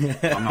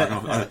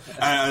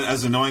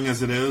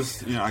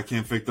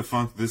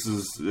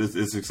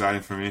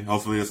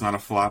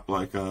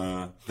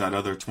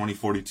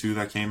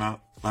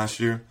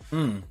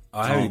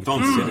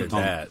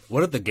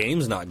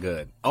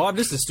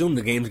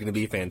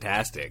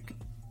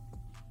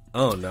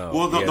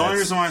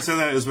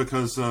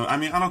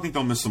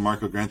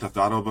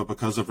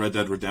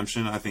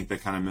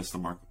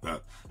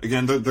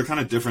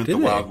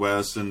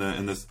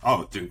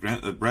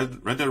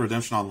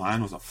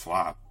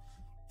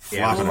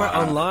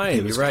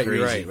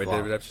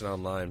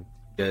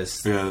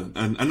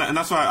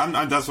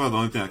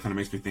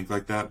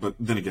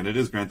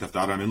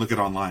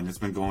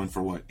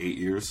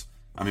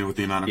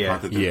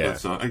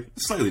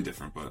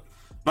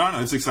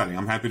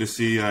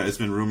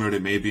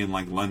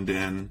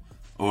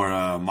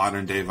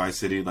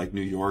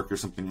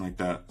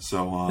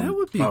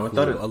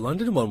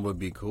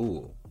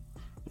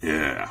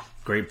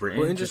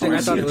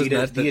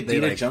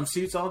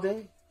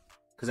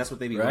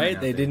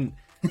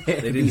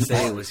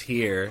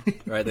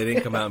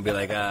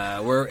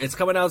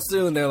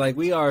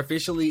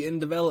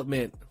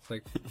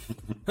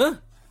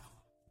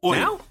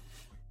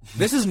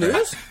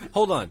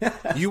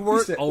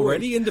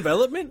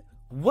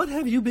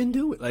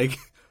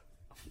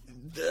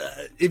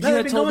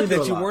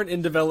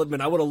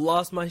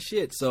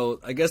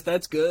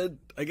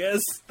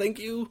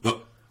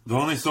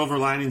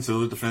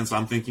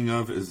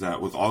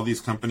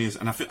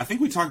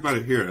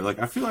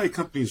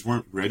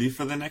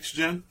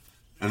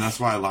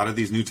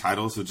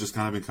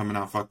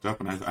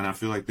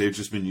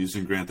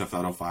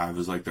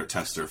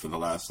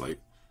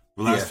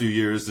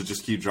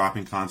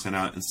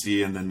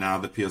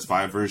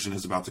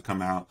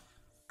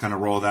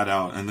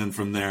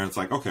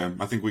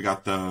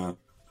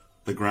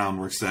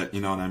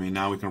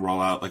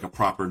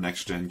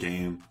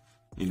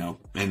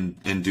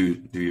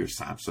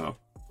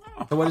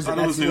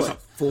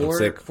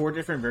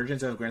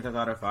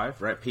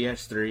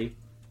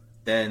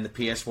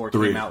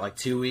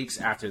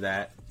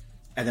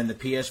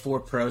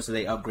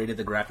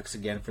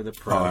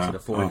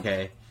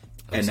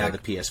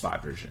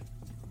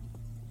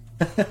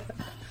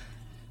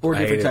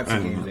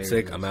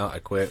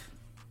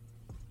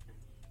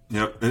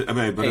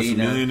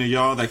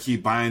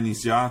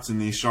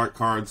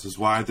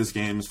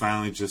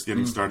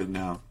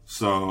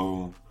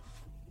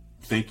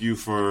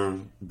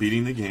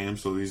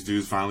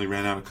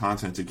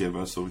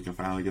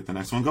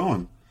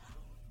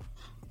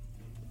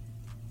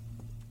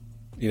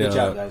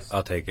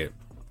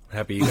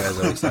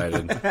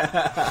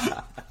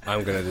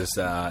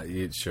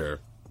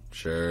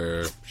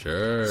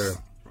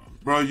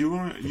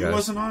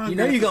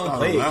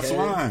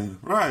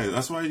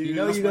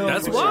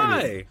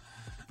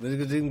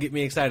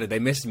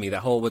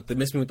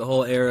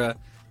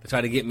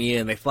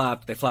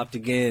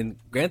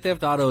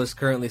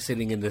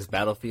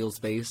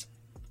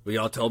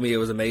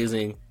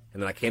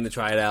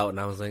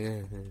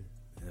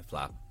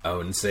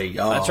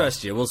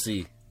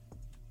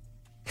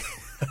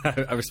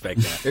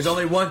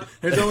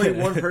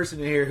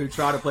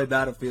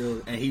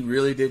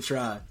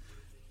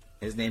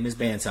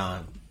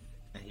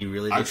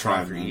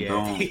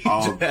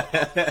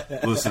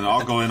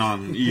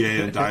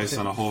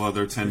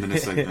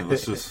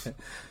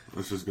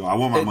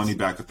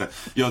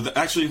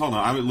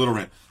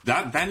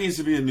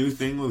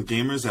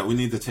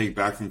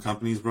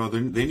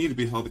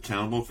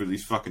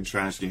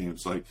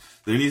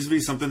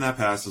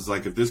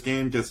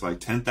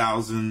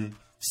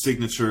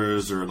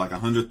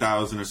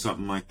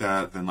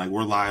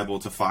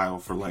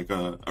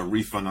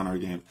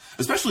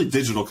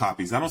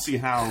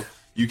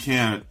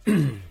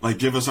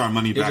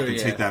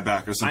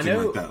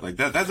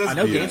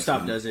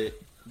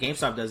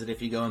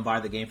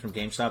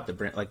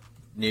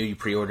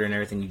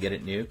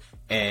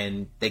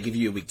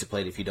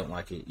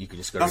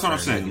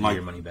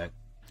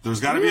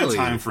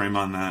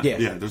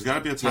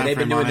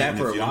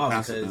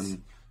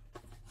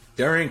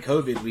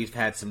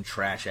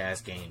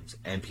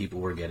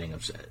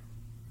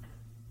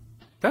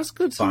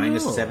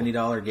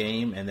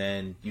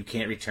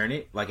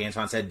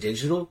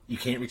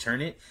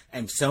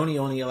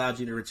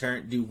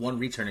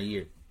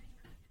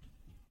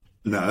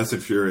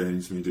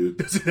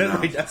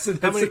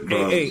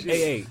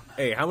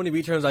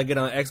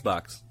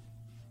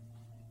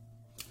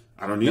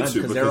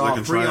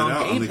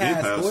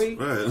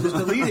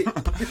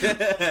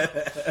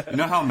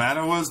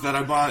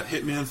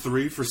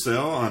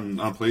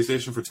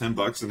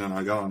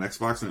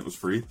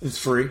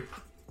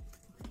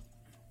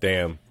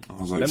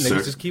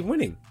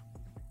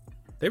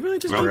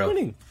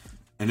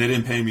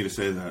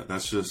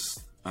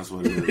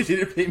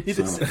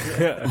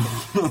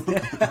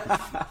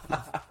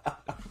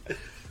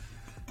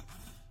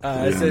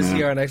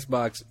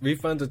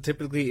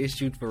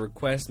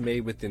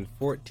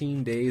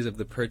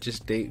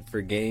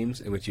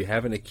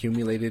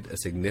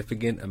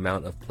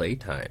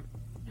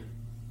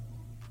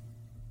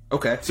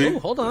Okay. See? Oh,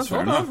 hold on.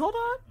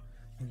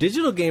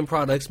 Digital game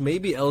products may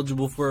be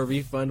eligible for a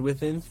refund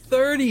within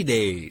 30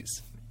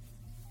 days.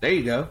 There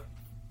you go.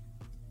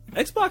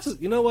 Xbox is,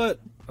 you know what?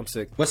 I'm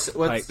sick. What's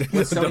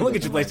Don't look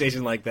at your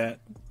PlayStation like that.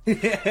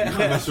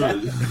 That's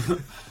around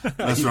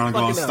and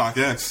go on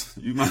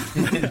StockX. You might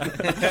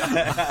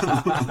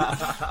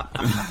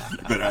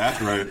better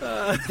act right.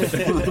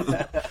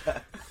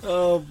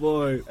 Oh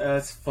boy,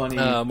 that's funny.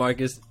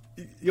 Marcus,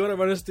 you want to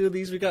run us through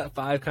these? We got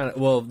 5 kind of.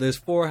 Well, there's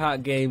 4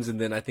 hot games, and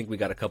then I think we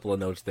got a couple of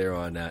notes there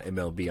on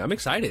MLB. I'm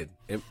excited.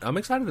 I'm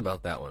excited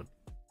about that one.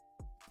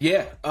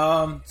 Yeah.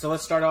 So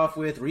let's start off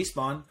with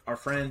Respawn, our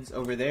friends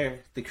over there,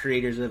 the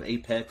creators of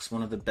Apex,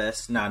 one of the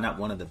best. Nah, not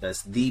one of the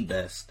best. The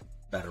best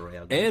Battle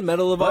Royale game. And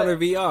Medal of Honor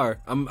VR.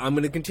 I'm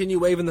going to continue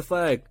waving the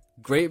flag.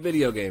 Great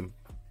video game.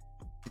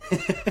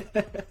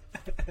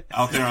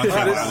 Out there on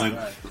Cat Island.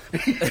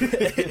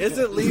 It's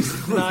at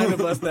least 9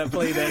 of us that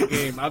play that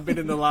game. I've been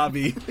in the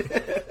lobby.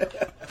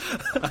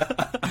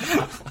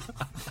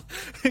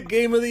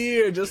 Game of the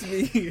year, just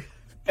me.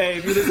 Hey,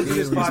 if you listen to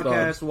this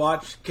podcast,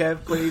 watch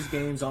Kev plays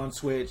games on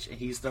Twitch, and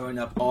he's throwing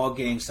up all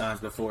gang signs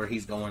before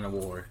he's going to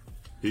war.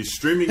 He's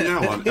streaming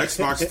now on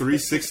Xbox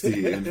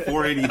 360 and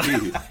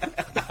 480p.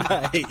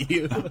 I hate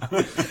you.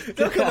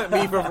 Don't come at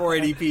me for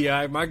 480p. All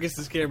right?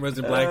 Marcus's camera's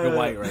in black and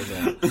white right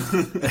now.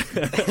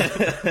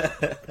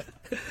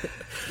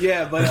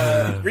 Yeah, but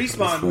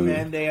Respawn,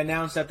 man, they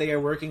announced that they are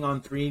working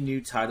on 3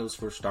 new titles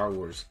for Star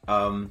Wars.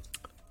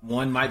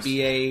 One might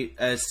be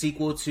a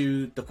sequel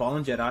to The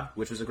Fallen Jedi,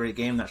 which was a great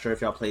game. Not sure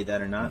if y'all played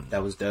that or not.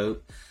 That was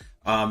dope.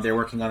 They're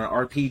working on an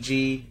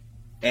RPG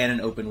and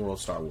an open world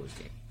Star Wars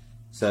game.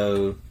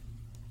 So,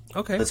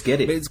 okay, let's get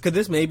it. Could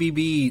this maybe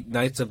be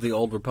Knights of the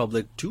Old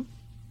Republic 2?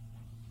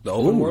 The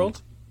open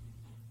world?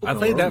 I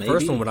played that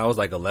first one when I was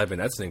like 11.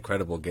 That's an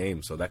incredible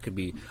game. So that could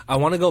be. I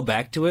want to go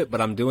back to it,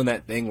 but I'm doing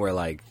that thing where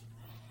like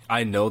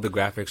I know the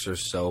graphics are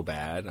so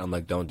bad. I'm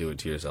like, don't do it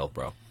to yourself,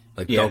 bro.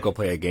 Like, don't go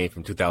play a game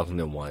from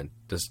 2001.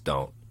 Just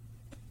don't.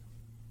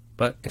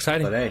 But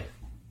exciting. But hey,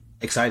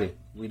 excited.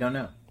 We don't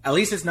know. At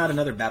least it's not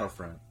another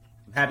Battlefront.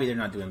 I'm happy they're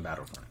not doing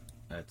Battlefront.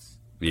 That's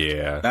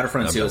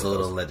Battlefront 2 is a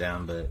little let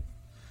down, but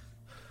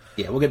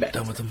yeah, we'll get back.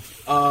 Done with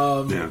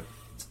them.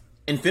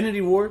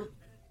 Infinity Ward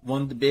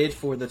won the bid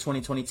for the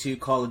 2022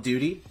 Call of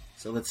Duty.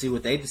 So let's see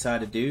what they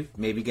decide to do.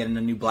 Maybe getting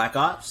a new Black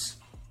Ops.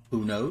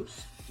 Who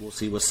knows? We'll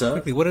see what's up.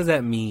 Quickly, what does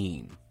that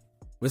mean?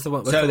 What's the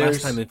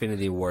last time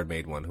Infinity Ward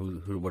made one?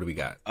 What do we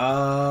got?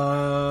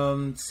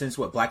 Since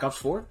what, Black Ops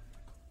 4?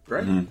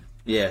 Right? Mm-hmm.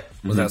 Yeah.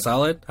 Was that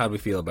solid? How do we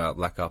feel about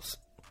Black Ops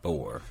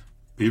 4?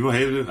 People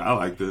hated it. I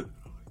liked it.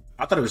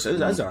 I thought it was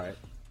alright.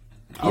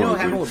 You know what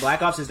happened with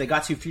Black Ops is they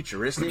got too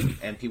futuristic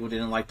and people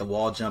didn't like the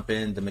wall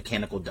jumping, the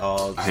mechanical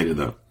dogs. I hated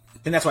that. I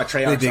think that's why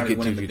Treyarch started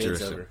winning the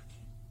bids over.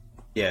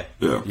 Yeah.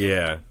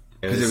 Yeah.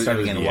 It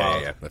started getting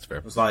wild. Yeah, that's fair.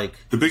 It was like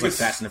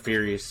Fast and the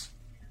Furious.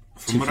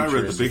 From what I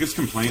read, the biggest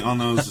complaint on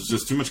those is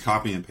just too much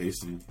copy and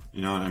pasting.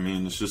 You know what I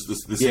mean? It's just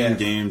the same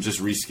game,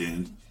 just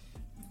reskinned.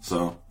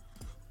 So,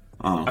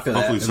 I feel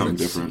hopefully something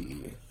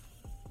different.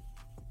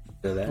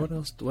 Feel that? What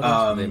else do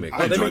they make?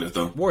 I enjoyed it,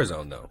 though.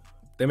 Warzone, though.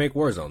 They make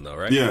Warzone, though,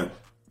 right? Yeah.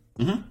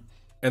 Mm-hmm.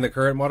 And the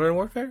current Modern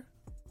Warfare?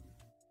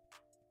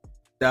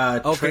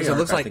 Okay, so it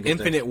looks like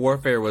Infinite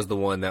Warfare was the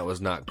one that was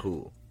not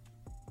cool.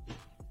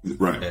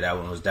 Right. Yeah, that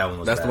one was That's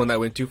bad. The one that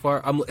went too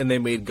far. And they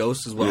made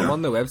Ghost as well. Yeah. I'm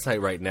on the website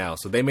right now.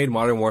 So they made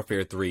Modern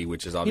Warfare 3,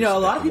 which is obviously... a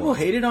lot of people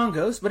hated on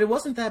Ghost, but it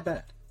wasn't that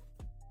bad.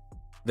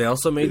 They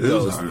also made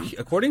Ghost.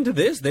 According to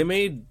this, they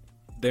made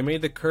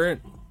the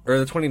current... Or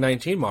the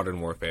 2019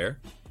 Modern Warfare.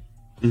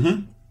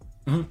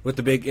 Mm-hmm. With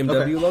the big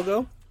MW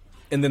logo.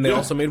 And then they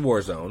also made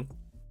Warzone.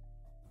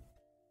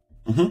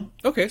 Mm-hmm.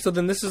 Okay, so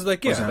then this is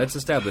like, that's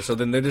established. So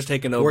then they're just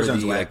taking over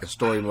the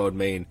story mode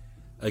main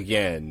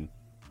again.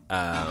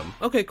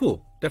 Okay,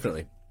 cool.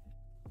 Definitely.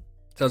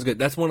 Sounds good.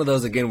 That's one of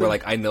those, again, where,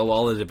 like, I know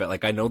all of it,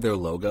 like, I know their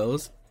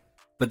logos,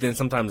 but then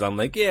sometimes I'm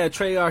like, yeah,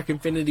 Treyarch,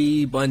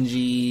 Infinity,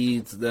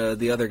 Bungie,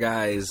 the other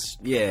guys,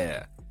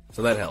 yeah.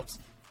 So that helps.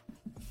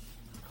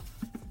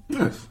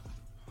 Nice.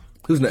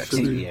 Who's next?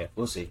 Yeah,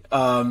 we'll see.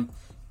 Our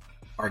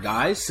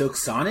guy, Silk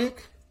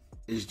Sonic,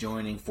 is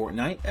joining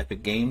Fortnite.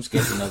 Epic Games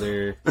gets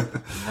another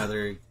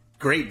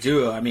great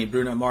duo. I mean,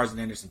 Bruno Mars and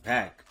Anderson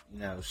 .Paak.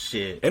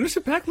 Shit.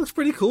 Anderson .Paak looks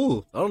pretty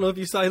cool. I don't know if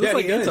you saw. He looks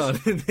like Anton.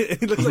 He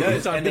looks like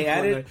Anton. And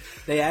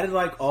they added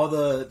like all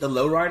the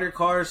lowrider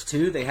cars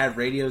too. They have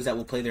radios that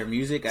will play their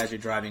music as you're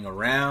driving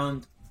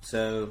around.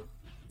 So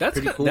that's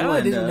pretty cool. That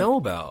I didn't know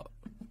about.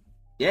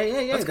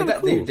 Yeah. That's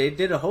cool. They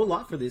did a whole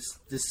lot for this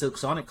Silk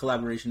Sonic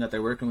collaboration that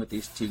they're working with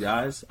these two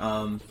guys.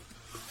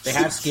 They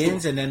have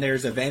skins, and then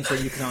there's events where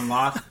you can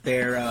unlock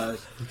their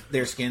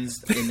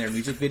skins in their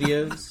music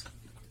videos.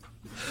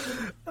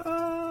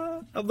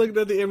 I'm looking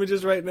at the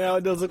images right now.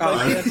 It does look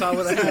like Anton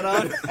with a hat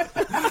on.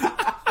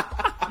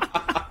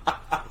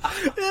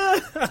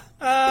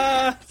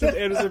 Since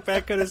Anderson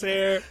 .Paak cut his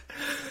hair.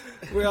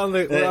 We're on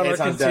our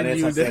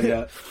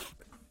continued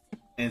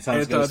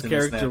Anton's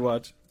character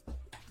watch.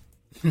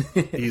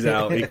 He's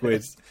out. He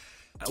quits.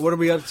 What are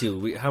we up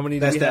to? How many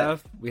do we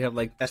have? We have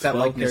like that's that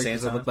 12 likeness,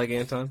 characters that look like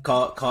Anton.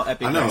 Call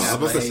Epic. I know. Right I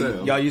was about to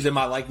say. Y'all using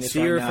my likeness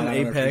Seer right now.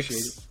 from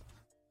Apex.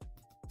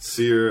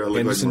 Seer, I look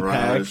Anderson like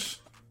Mirage.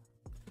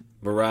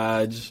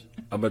 Mirage.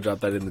 I'm gonna drop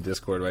that in the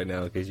Discord right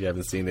now in case you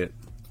haven't seen it.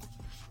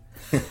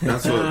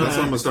 That's what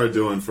I'm gonna start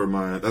doing for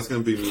my. That's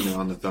gonna be me now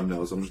on the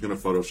thumbnails. I'm just gonna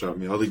Photoshop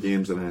me all the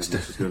games that I have. It's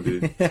just gonna be.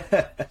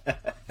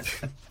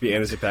 Be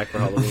Anderson Paak for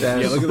Halloween.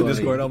 That's Yeah, look at the funny.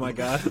 Discord. Oh my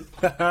god.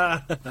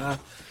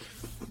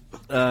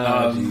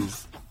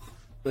 Jeez.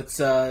 Let's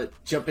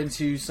jump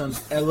into some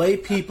LA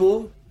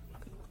people.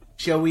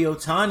 Shohei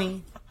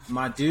Ohtani,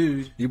 my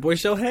dude, Your boy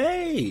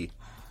Shohei.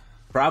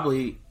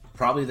 probably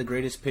the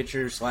greatest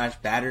pitcher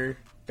 / batter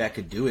that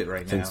could do it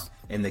right now Since-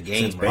 in the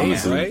game. Since Right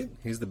Babe, now. right?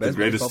 He's the best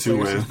greatest baseball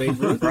player since two-way.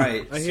 Babe Ruth.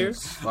 Right. I hear.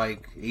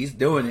 Like, he's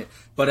doing it.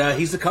 But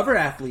he's the cover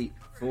athlete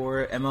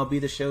for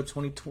MLB The Show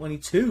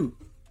 2022.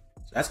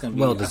 So that's going to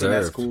be Well I think that's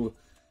deserved. cool.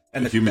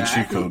 And human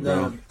cheat code,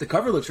 bro. The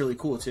cover looks really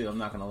cool, too. I'm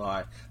not going to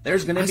lie.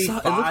 There's going to be It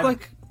looked five.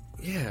 like,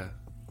 yeah.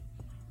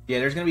 Yeah,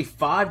 there's going to be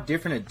 5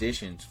 different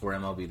editions for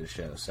MLB The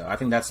Show. So I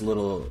think that's a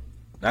little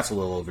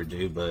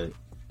overdue, but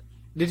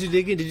Did you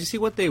dig in? Did you see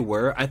what they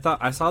were?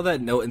 I saw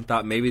that note and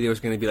thought maybe there was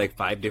going to be like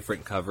 5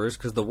 different covers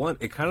because the one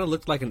it kind of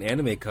looked like an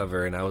anime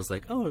cover, and I was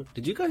like, oh,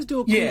 did you guys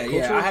do a cool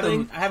cultural I have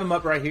thing? them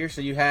up right here.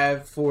 So you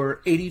have for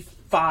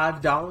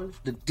 $85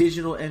 the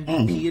digital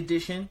MVP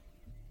edition.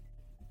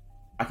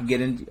 I can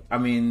get in. I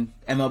mean,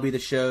 MLB The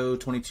Show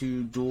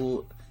 22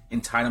 dual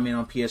entitlement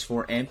on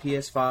PS4 and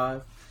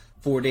PS5.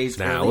 4 days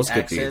early we'll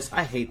skip access.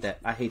 I hate that.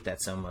 I hate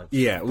that so much.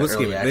 Yeah, The we'll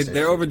skip early it. access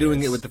They're overdoing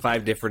it is- with the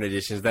 5 different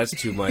editions. That's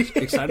too much.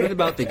 Excited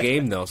about the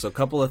game though. So a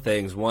couple of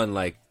things. One,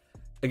 like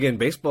again,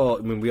 baseball.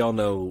 I mean, we all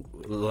know,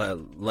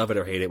 love it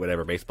or hate it,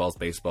 whatever. Baseball's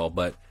baseball,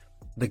 but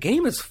the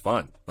game is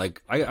fun.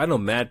 Like I know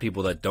mad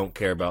people that don't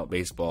care about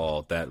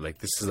baseball. That like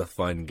this is a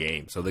fun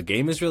game. So the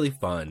game is really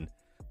fun.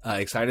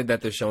 Excited that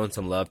they're showing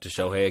some love to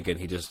Shohei again.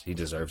 He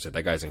deserves it.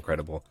 That guy's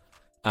incredible.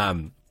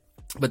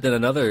 But then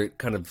another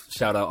kind of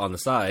shout out on the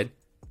side.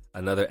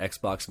 Another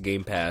Xbox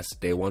Game Pass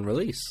Day 1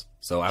 release.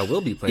 So I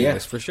will be playing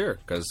this for sure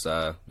because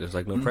there's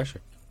like no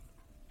pressure.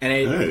 And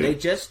they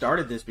just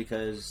started this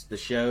because the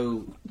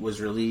show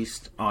was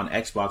released on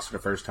Xbox for the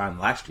first time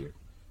last year.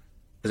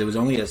 Because it was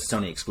only a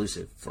Sony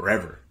exclusive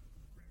forever.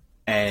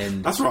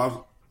 And That's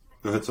Rob.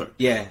 Go ahead, sorry.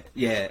 yeah,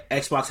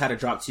 Xbox had to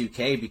drop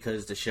 2K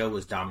because the show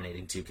was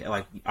dominating 2K.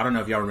 Like, I don't know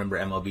if y'all remember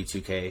MLB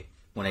 2K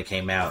when it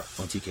came out,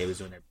 when 2K was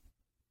doing it.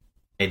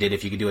 They did,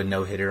 if you could do a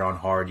no-hitter on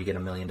hard, you get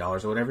 $1 million or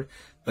whatever.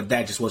 But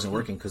that just wasn't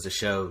working because the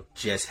show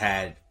just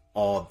had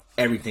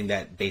everything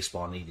that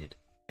baseball needed.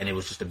 And it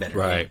was just a better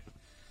game.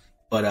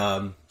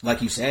 But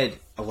like you said,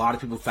 a lot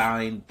of people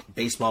find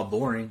baseball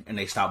boring and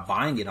they stopped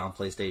buying it on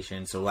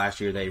PlayStation. So last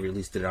year they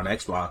released it on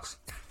Xbox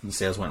and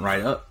sales went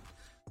right up.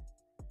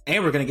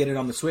 And we're going to get it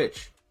on the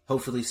Switch,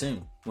 hopefully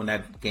soon, when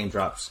that game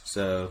drops.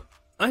 So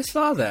I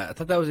saw that. I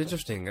thought that was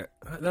interesting.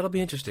 That'll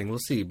be interesting. We'll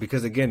see.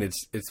 Because again,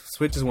 it's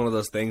Switch is one of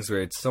those things where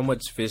it's so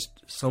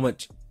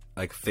much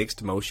like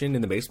fixed motion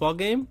in the baseball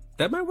game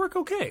that might work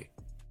okay.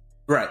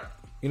 right.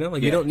 You know,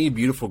 like you don't need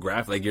beautiful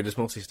graphics. Like you're just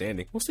mostly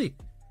standing. We'll see.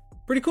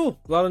 Pretty cool.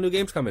 A lot of new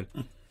games coming.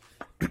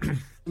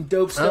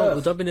 Dope stuff.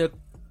 We'll jump into a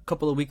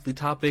couple of weekly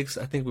topics.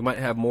 I think we might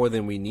have more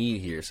than we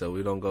need here, so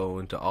we don't go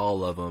into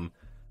all of them.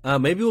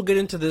 Maybe we'll get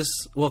into this.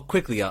 Well,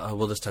 quickly,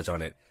 we'll just touch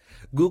on it.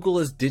 Google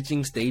is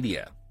ditching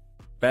Stadia.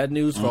 Bad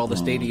news for all the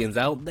Stadians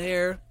out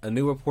there. A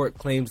new report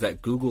claims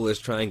that Google is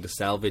trying to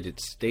salvage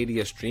its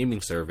Stadia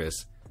streaming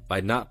service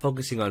by not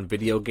focusing on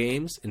video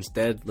games,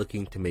 instead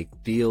looking to make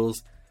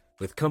deals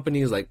with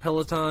companies like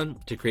Peloton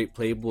to create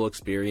playable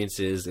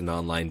experiences and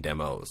online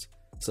demos.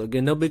 So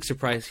again, no big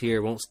surprise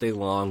here. Won't stay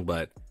long,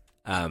 but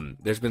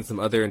there's been some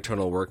other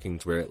internal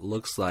workings where it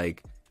looks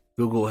like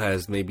Google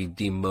has maybe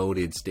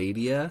demoted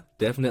Stadia.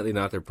 Definitely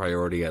not their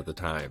priority at the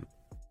time.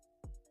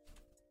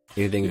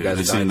 Anything you guys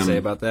are dying to say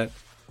about that?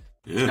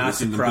 Yeah, Not they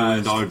seen the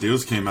surprised. $1 billion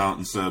deals came out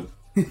and said,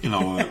 you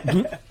know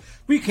what?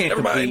 We can't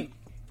Never mind. compete.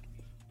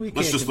 We can't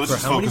let's just compete.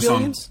 how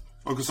many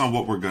focus on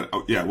what we're good.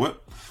 Oh, yeah,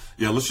 what?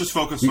 Yeah, let's just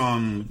focus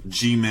on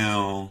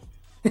Gmail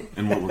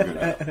and what we're good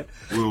at.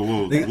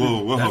 We'll That's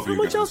help how you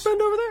much guys. y'all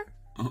spend over there?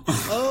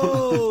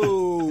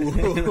 Oh,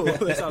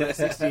 it's on like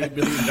 $68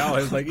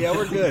 billion. Like, yeah,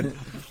 we're good.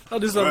 I'll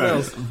do something Right.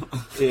 else.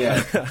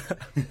 Yeah.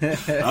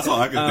 That's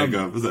all I can think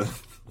of. Is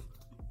that?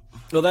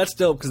 Well, that's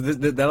dope because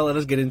that'll let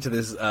us get into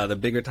this the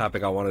bigger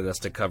topic I wanted us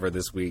to cover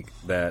this week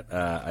that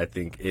I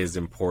think is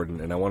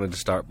important, and I wanted to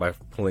start by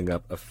pulling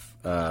up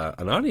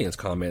an audience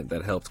comment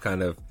that helps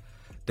kind of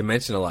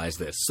dimensionalize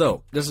this.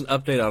 So, just an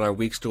update on our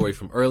week story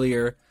from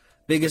earlier.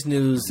 Biggest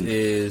news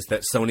is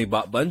that Sony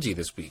bought Bungie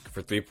this week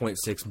for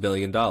 $3.6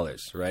 billion,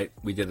 right?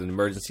 We did an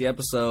emergency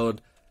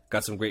episode,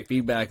 got some great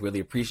feedback, really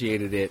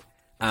appreciated it.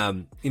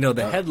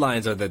 The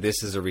headlines are that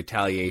this is a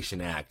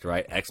retaliation act,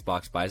 right?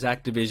 Xbox buys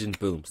Activision,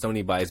 boom,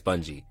 Sony buys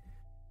Bungie.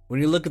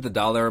 When you look at the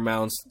dollar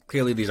amounts,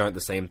 clearly these aren't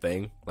the same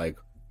thing. Like,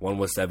 one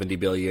was $70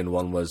 billion,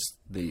 one was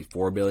the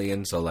 $4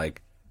 billion, so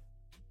like,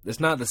 it's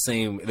not the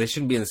same, they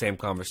shouldn't be in the same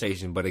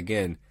conversation, but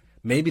again,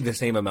 maybe the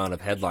same amount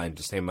of headlines,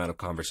 the same amount of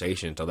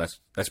conversation. So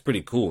that's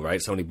pretty cool, right?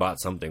 Sony bought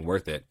something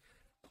worth it.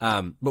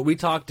 But we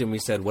talked and we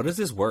said, what is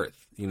this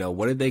worth? You know,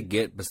 what did they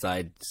get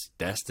besides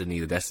Destiny,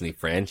 the Destiny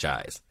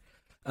franchise?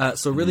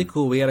 So really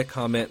cool. We had a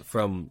comment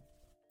from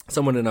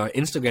someone in our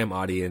Instagram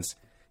audience.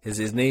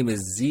 His name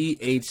is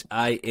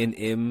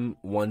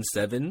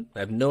ZHINM17. I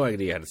have no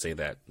idea how to say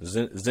that.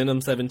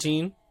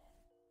 Zenom17.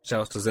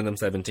 Shouts to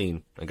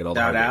Zenom17. I get all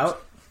Shout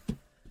out.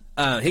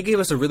 He gave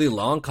us a really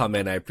long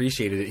comment. I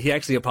appreciated it. He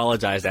actually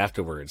apologized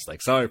afterwards.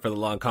 Like, sorry for the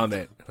long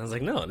comment. And I was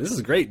like, no, this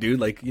is great, dude.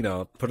 Like, you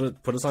know, put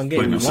us on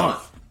game.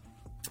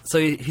 So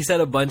he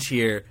said a bunch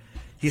here.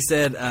 He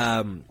said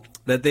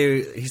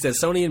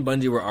Sony and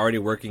Bungie were already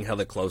working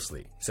hella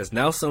closely. He says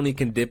now Sony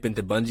can dip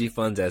into Bungie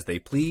funds as they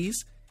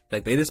please.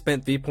 Like they just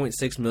spent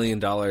 $3.6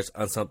 million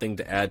on something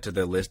to add to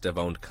their list of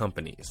owned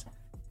companies.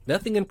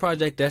 Nothing in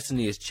Project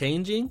Destiny is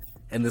changing,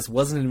 and this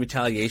wasn't in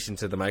retaliation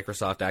to the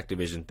Microsoft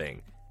Activision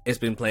thing. It's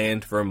been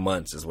planned for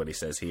months, is what he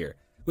says here.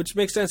 Which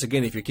makes sense,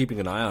 again, if you're keeping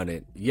an eye on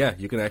it. Yeah,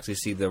 you can actually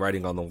see the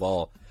writing on the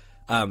wall.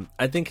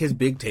 I think his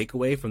big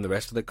takeaway from the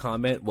rest of the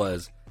comment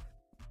was,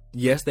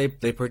 yes, they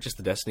purchased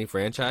the Destiny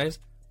franchise,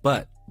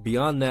 but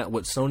beyond that,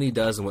 what Sony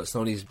does and what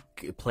Sony's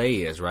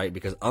play is, right?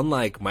 Because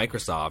unlike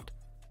Microsoft,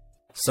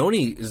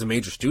 Sony is a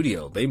major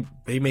studio.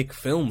 They make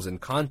films and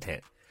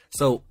content.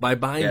 So by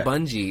buying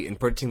Bungie and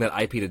purchasing that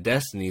IP to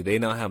Destiny, they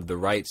now have the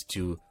rights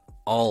to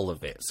all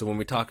of it. So when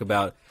we talk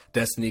about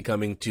Destiny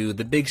coming to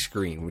the big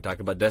screen, we talk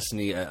about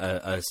Destiny,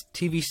 a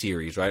TV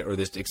series, right? Or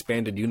this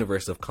expanded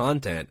universe of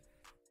content,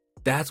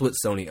 that's what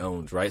Sony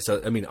owns, right?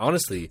 So, I mean,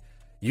 honestly,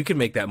 you can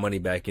make that money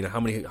back. You know, how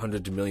many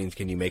hundreds of millions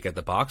can you make at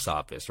the box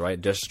office, right?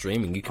 Just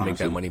streaming, you can make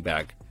that money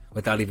back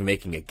without even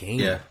making a game.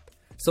 Yeah.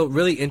 So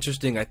really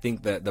interesting. I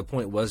think that the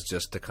point was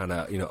just to kind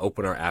of, you know,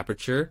 open our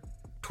aperture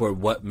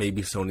toward what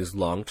maybe Sony's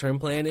long-term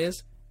plan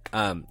is.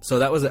 So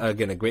that was,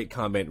 again, a great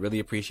comment. Really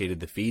appreciated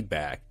the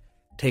feedback.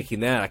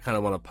 Taking that, I kind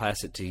of want to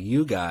pass it to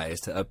you guys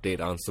to update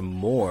on some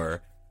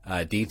more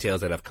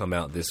details that have come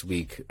out this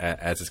week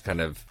as it's kind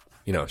of,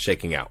 you know,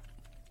 shaking out.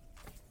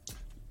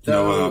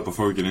 So,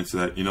 before we get into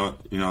that, you know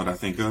what I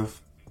think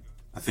of?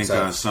 I think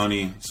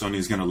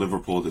Sony's gonna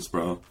Liverpool this,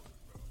 bro.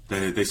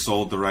 They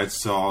sold the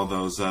rights to all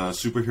those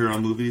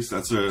superhero movies.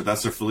 That's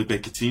their Felipe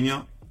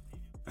Coutinho,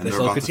 and they're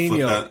about to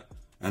flip that.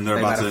 And they're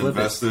about to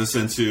invest this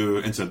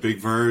into Big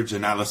Verge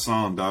and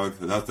Alisson, dog.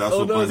 That's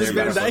what Bungie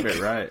Van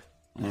Dyke, right?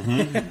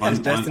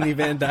 Mm-hmm. Destiny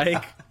Van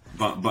Dyke.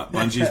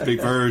 Bungie's Big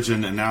Verge,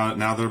 and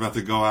now they're about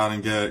to go out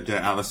and get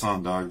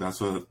Alisson, dog.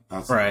 That's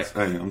right.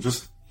 Hey, I'm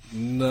just.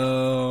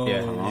 No.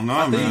 Yeah. I don't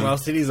know, man. While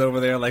City's over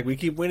there, like, we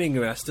keep winning,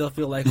 and I still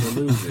feel like we're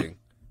losing.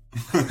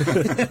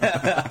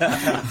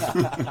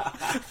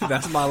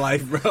 That's my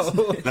life, bro.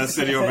 That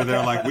City over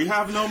there, like, we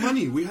have no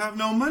money,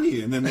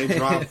 and then they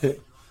drop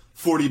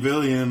 40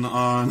 billion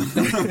on.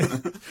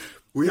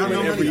 We have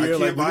no money. I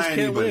can't buy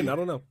anybody. I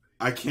don't know.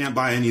 I can't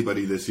buy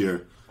anybody this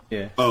year.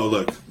 Yeah. Oh,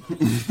 look.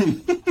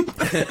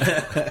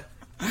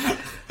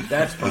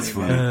 That's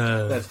funny.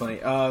 Man. That's funny.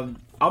 I'll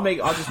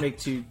just make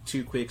two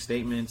quick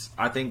statements.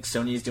 I think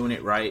Sony is doing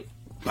it right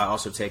by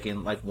also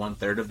taking like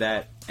 1/3 of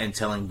that and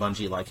telling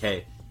Bungie like,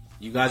 hey,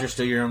 you guys are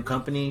still your own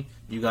company.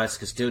 You guys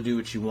can still do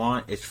what you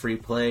want. It's free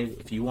play.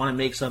 If you want to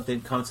make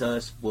something, come to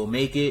us. We'll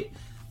make it.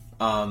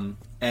 And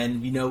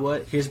you know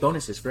what? Here's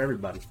bonuses for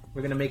everybody.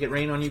 We're gonna make it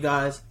rain on you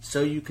guys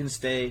so you can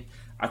stay.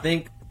 I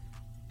think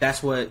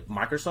that's what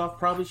Microsoft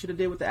probably should have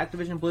did with the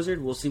Activision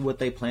Blizzard. We'll see what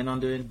they plan on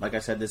doing. Like I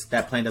said,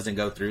 that plan doesn't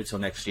go through till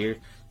next year.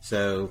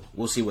 So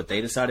we'll see what they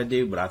decide to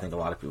do, but I think a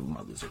lot of people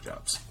might lose their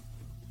jobs.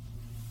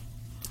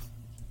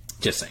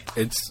 Just saying.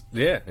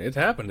 It's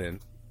happening.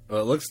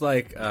 Well, it looks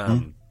like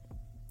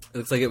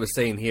it was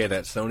saying here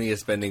that Sony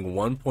is spending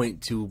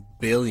 $1.2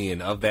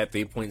 billion of that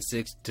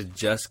 3.6 to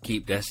just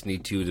keep Destiny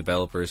 2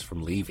 developers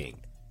from leaving.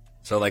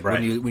 So like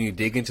when you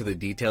dig into the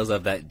details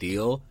of that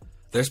deal,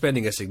 they're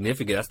spending a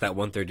significant, that's that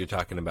 1/3 you're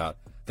talking about.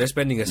 They're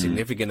spending a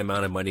significant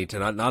amount of money to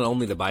not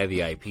only to buy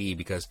the IP,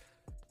 because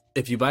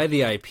if you buy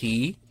the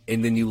IP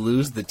and then you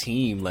lose the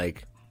team,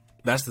 like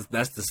that's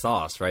the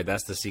sauce, right?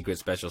 That's the secret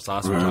special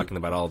sauce. We're talking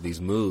about all of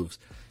these moves.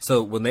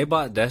 So when they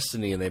bought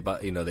Destiny and they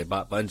bought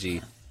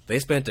Bungie, they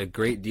spent a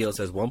great deal. It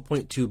says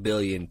 $1.2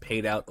 billion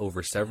paid out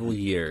over several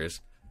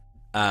years,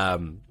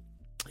 in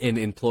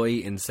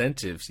employee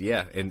incentives.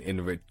 Yeah,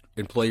 in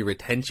employee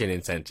retention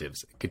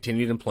incentives,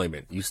 continued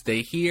employment. You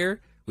stay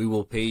here, we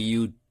will pay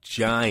you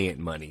giant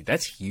money.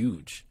 That's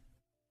huge.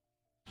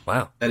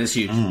 Wow, that is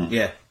huge.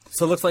 Yeah.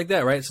 So it looks like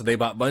that, right? So they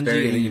bought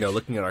Bungie, and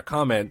looking at our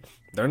comment,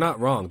 they're not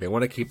wrong. They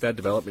want to keep that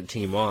development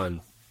team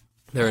on.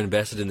 They're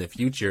invested in the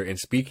future. And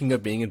speaking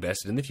of being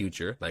invested in the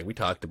future, like we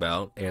talked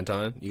about,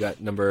 Anton, you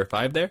got number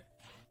 5 there?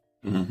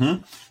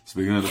 Mm-hmm.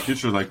 Speaking of the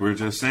future, like we were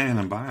just saying,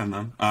 and buying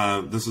them.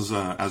 This is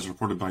as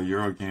reported by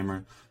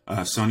Eurogamer.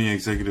 Sony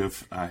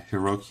executive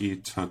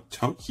Hiroki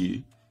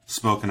Totoki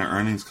spoke in an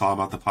earnings call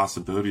about the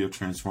possibility of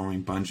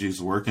transforming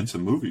Bungie's work into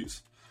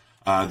movies.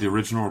 The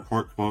original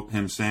report quote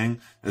him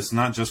saying, "It's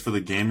not just for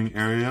the gaming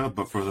area,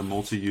 but for the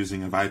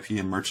multi-using of IP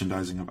and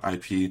merchandising of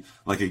IP,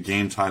 like a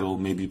game title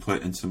may be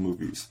put into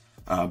movies."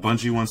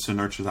 Bungie wants to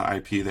nurture the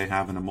IP they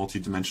have in a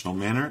multi-dimensional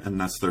manner, and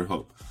that's their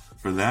hope.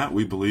 For that,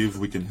 we believe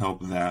we can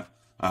help that.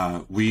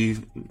 We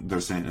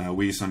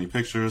Sony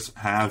Pictures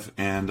have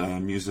and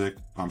we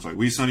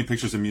Sony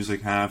Pictures and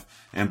Music have,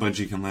 and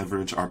Bungie can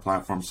leverage our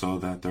platform so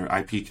that their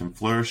IP can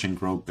flourish and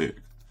grow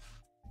big.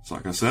 So,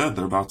 like I said,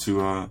 they're about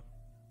to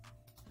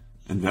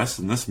invest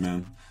in this,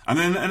 man.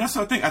 And that's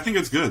what I think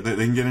it's good that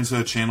they can get into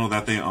a channel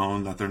that they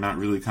own, that they're not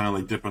really kind of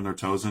like dipping their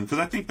toes in. Because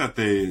I think that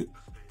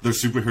their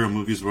superhero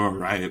movies were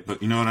alright,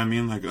 but you know what I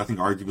mean? Like, I think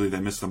arguably they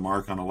missed the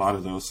mark on a lot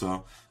of those.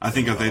 So I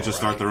think if they just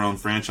start their own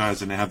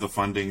franchise and they have the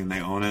funding and they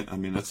own it, I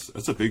mean,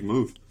 that's a big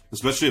move.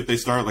 Especially if they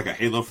start like a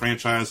Halo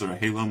franchise or a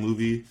Halo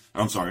movie.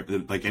 I'm sorry,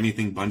 like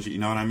anything Bungie, you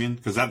know what I mean?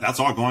 Because that's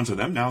all going to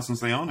them now since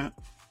they own it.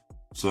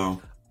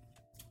 So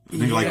I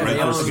think like Red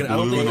vs.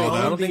 Blue and all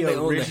that. I don't think they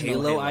own the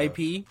Halo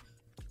IP.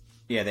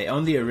 Yeah, they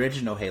own the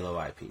original Halo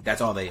IP.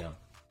 That's all they own.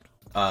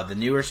 The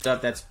newer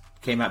stuff that's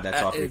came out,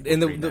 that's all free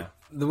now.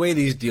 The way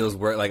these deals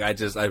work, like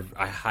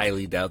I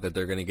highly doubt that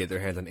they're going to get their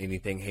hands on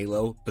anything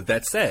Halo. But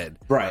that said,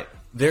 right,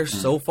 they're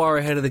so far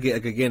ahead of the game.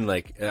 Like, again,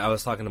 like I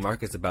was talking to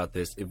Marcus about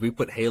this. If we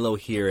put Halo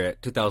here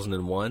at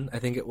 2001, I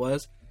think it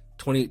was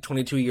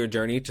 22-year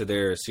journey to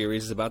their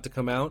series is about to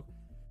come out.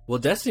 Well,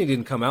 Destiny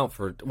didn't come out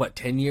for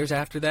 10 years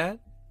after that.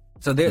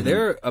 So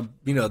they're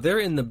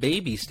in the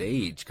baby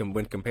stage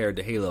when compared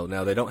to Halo.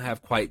 Now they don't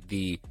have quite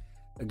the.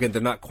 Again,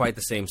 they're not quite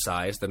the same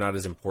size. They're not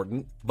as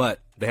important, but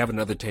they have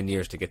another 10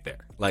 years to get there.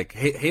 Like,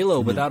 Halo,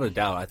 without a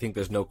doubt, I think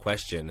there's no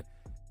question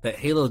that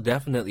Halo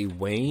definitely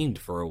waned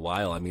for a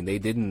while. I mean, they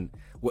didn't...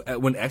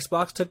 When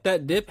Xbox took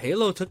that dip,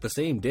 Halo took the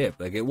same dip.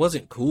 Like, it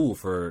wasn't cool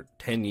for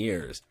 10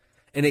 years.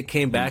 And it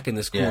came back in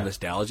this cool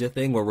nostalgia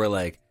thing where we're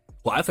like,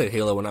 well, I played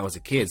Halo when I was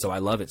a kid, so I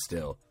love it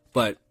still.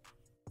 But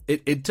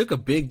it took a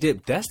big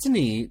dip.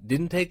 Destiny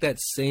didn't take that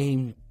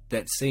same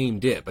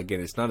dip. Again,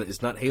 it's not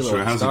Halo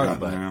at the start,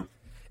 but...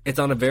 It's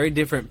on a very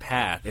different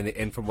path,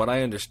 and from what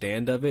I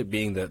understand of it,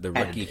 being the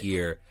rookie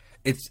here,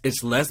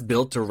 it's less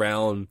built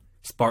around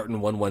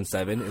Spartan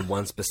 117 and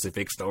one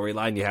specific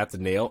storyline you have to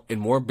nail, and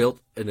more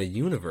built in a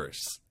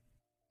universe.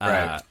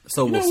 Right.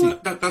 So we'll see.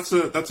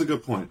 That's a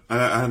good point.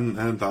 I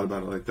hadn't thought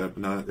about it like that,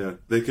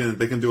 but they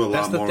can do a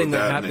lot more with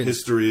that, and the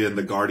history and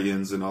the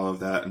Guardians and all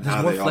of that, and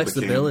how they all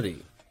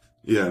flexibility.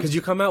 Yeah, because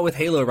you come out with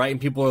Halo, right, and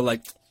people are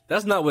like,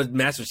 that's not what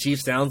Master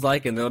Chief sounds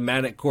like, and they're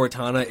mad at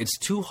Cortana. It's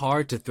too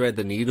hard to thread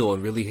the needle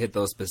and really hit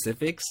those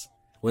specifics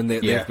when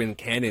they've been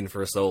canon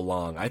for so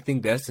long. I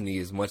think Destiny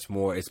is it's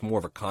more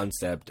of a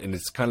concept, and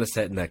it's kind of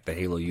set in like the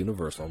Halo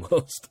universe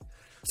almost.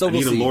 So I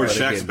need a Lord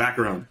Shaxx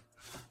background.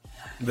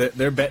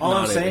 They're betting all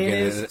on I'm saying it.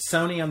 Is,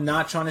 Sony, I'm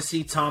not trying to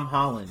see Tom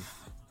Holland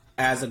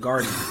as a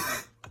Guardian.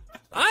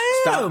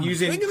 Stop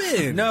using. Bring him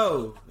in.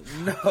 No.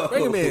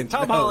 Bring him in.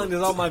 Tom Holland is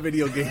all my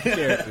video game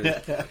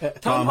characters.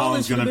 Tom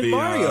Holland should have been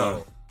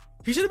Mario.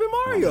 He should have been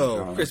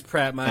Mario. Oh, Chris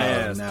Pratt, my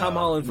ass. No. Tom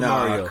Holland for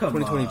Mario,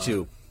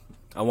 2022.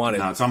 I want it.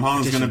 No, Tom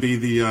Holland's going to be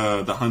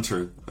the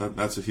hunter.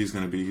 That's what he's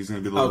going to be. He's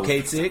going to be the little...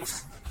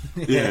 K6?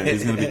 Yeah,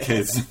 he's going to be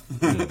Kids.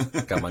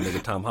 Got my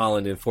nigga Tom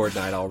Holland in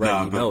Fortnite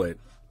already. You know it.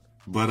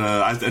 But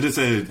I did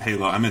say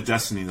Halo. I meant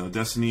Destiny, though.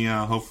 Destiny,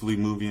 hopefully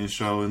movie and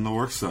show in the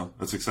works, though.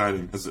 That's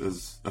exciting.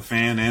 As a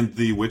fan, and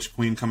the Witch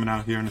Queen coming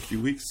out here in a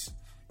few weeks.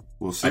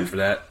 We'll see. For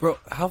that. Bro,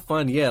 how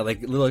fun. Yeah,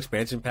 like little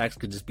expansion packs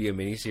could just be a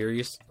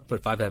mini-series.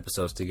 Put 5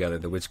 episodes together,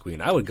 The Witch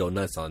Queen. I would go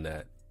nuts on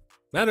that.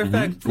 Matter of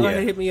fact, go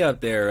ahead, hit me up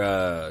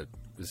there,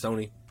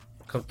 Sony.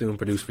 Come through and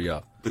produce for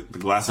y'all. The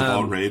Glass of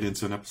All raid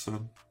into an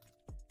episode.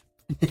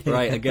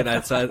 Right. Again, I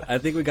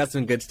think we got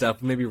some good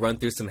stuff. Maybe run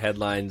through some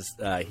headlines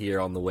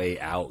here on the way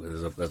out.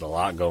 There's a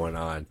lot going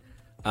on.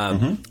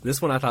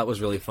 This one I thought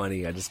was really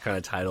funny. I just kind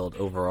of titled,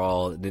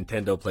 overall,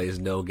 Nintendo plays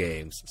no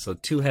games. So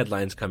 2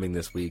 headlines coming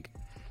this week.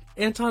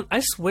 Anton,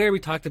 I swear we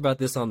talked about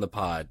this on the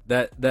pod.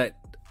 That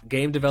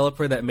game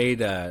developer that made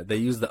they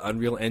used the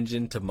Unreal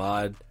Engine to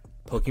mod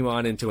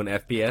Pokemon into an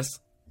FPS.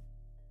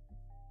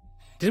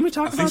 Didn't we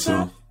talk about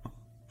that?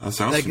 That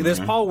sounds like there's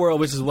Paul World,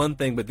 which is one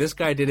thing, but this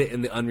guy did it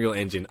in the Unreal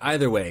Engine.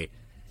 Either way,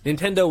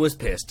 Nintendo was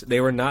pissed. They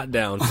were not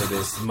down for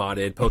this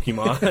modded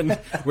Pokemon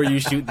where you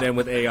shoot them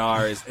with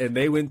ARs, and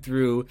they went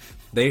through.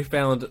 They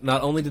found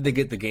not only did they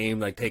get the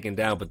game taken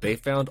down, but they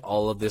found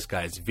all of this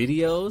guy's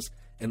videos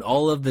and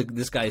all of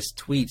this guy's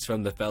tweets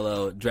from the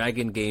fellow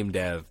Dragon game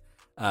dev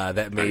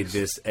that made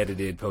this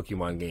edited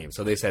Pokemon game.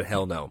 So they said,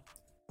 hell no.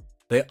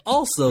 They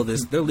also,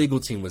 their legal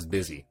team was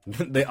busy.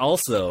 They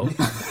also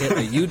hit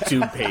a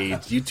YouTube page,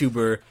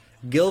 YouTuber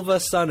Gilva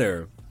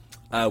Sunner,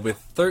 with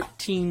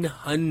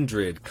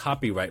 1,300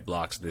 copyright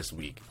blocks this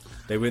week.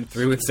 They went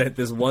through and sent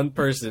this one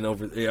person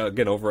over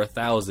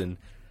 1,000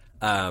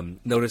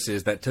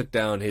 notices that took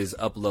down his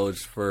uploads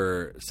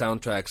for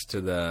soundtracks to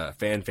the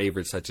fan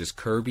favorites such as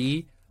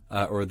Kirby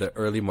or the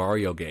early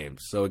Mario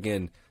games. So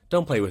again,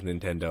 don't play with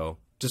Nintendo.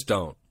 Just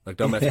don't.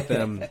 Don't mess with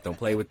them. Don't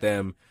play with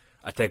them.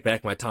 I take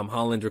back my Tom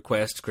Holland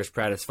request. Chris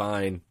Pratt is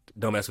fine.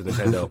 Don't mess with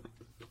Nintendo.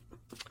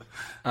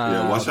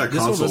 Yeah, watch that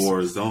console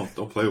wars. Don't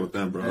play with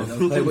them, bro.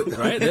 Don't play with them.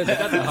 Right? They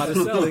got the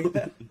hottest selling.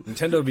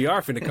 Nintendo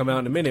VR finna come out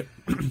in a minute.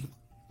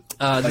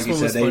 This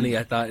one was funny.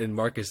 I thought, in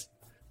Marcus,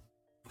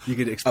 you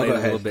could explain it a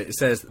little bit. It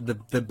says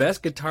the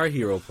best Guitar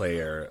Hero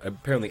player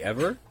apparently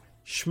ever,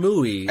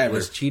 Shmooey,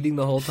 was cheating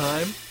the whole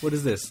time. What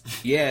is this?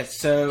 Yeah,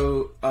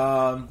 so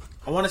I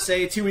want to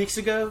say 2 weeks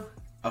ago,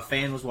 a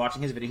fan was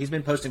watching his video. He's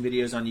been posting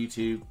videos on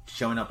YouTube,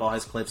 showing up all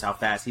his clips, how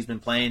fast he's been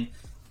playing.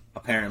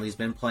 Apparently, he's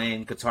been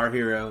playing Guitar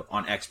Hero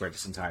on Expert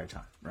this entire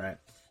time, right?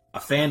 A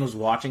fan was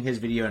watching his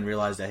video and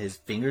realized that his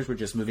fingers were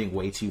just moving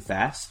way too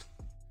fast,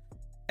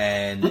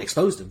 and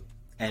exposed him.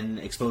 And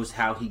exposed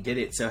how he did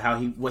it. So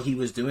what he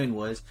was doing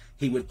was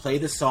he would play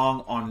the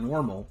song on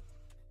normal,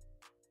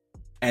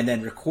 and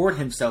then record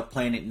himself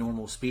playing at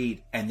normal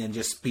speed, and then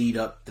just speed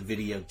up the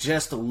video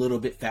just a little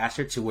bit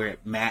faster to where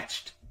it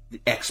matched the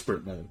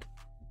expert mode.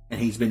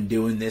 And he's been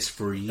doing this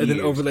for years. And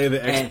then overlay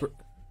the expert.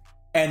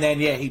 And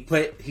then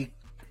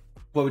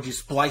what would you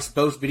splice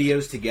both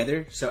videos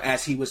together? So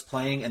as he was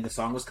playing and the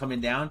song was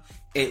coming down,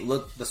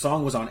 the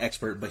song was on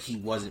expert, but he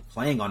wasn't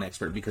playing on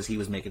expert because he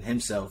was making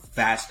himself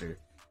faster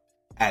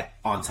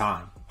on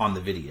time on the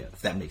video,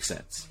 if that makes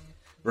sense,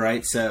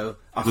 right? So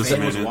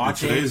fan was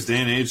watching. In today's day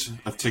and age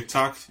of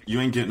TikTok, you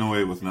ain't getting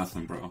away with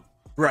nothing, bro.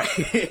 Right.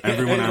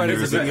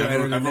 Everyone's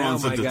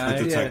a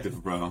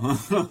detective, bro.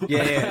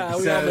 Yeah.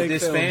 So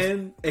this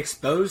fan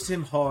exposed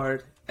him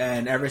hard,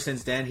 and ever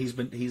since then, he's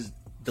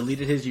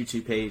deleted his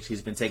YouTube page.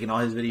 He's been taking all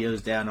his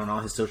videos down on all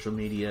his social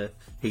media.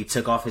 He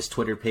took off his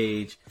Twitter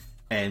page,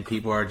 and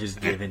people are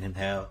just giving him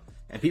hell.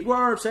 And people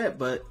are upset,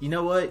 but you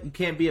know what? You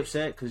can't be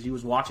upset because you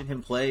was watching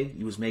him play.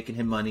 You was making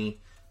him money.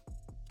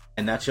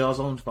 And that's y'all's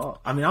own fault.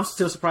 I mean, I'm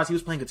still surprised he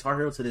was playing Guitar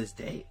Hero to this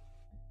day.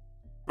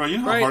 Bro, you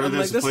know how hard it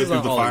is to play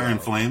through the fire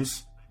and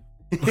flames?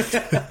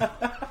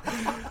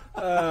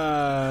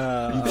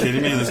 Are you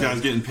kidding me? This guy's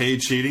getting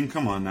paid cheating?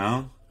 Come on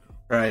now.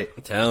 Right.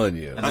 I'm telling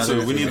you. That's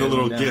what we need a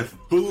little gift.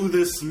 Boo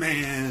this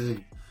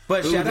man.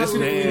 But shout out to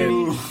the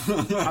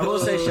community. I will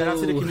say shout out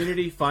to the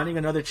community finding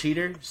another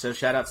cheater. So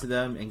shout out to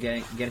them and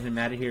getting him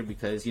out of here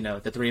because,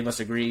 the three of us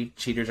agree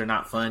cheaters are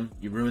not fun.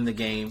 You ruin the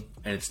game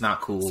and it's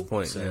not cool. What's the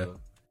point? So,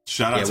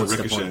 shout out to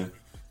Ricochet.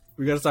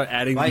 We gotta start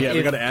adding.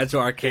 We gotta add to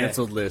our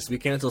canceled list. We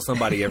cancel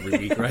somebody every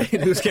week, right?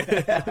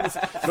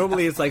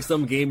 Normally it's like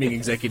some gaming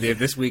executive.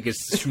 This week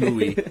it's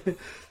Shmooey.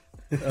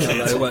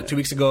 2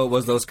 weeks ago it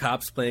was those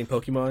cops playing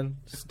Pokemon.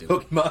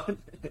 Pokemon.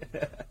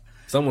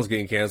 Someone's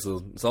getting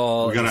canceled. It's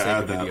all. We gotta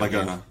add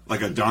that,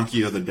 like a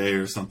donkey of the day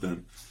or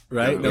something,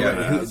 right?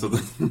 Those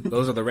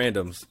are the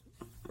randoms.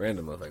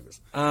 Random motherfuckers.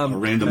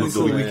 Random of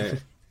the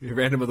week.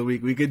 Random of the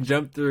week. We can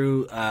jump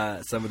through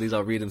some of these.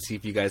 I'll read them, see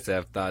if you guys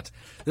have thoughts.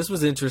 This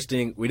was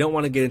interesting. We don't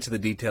want to get into the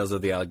details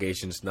of the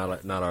allegations,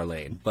 not our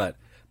lane. But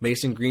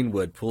Mason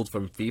Greenwood pulled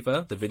from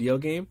FIFA, the video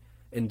game.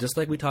 And just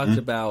like we talked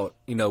about,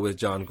 with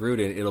John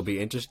Gruden, it'll be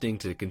interesting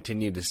to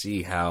continue to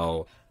see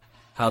how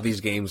these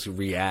games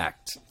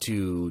react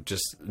to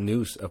just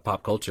news of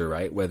pop culture,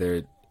 right?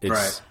 Whether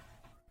it's,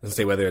 let's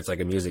say whether it's like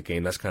a music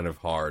game, that's kind of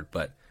hard,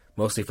 but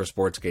mostly for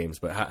sports games.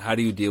 But how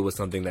do you deal with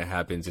something that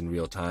happens in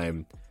real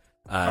time?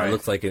 It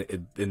looks like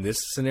in this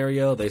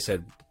scenario, they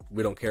said,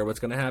 we don't care what's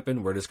going to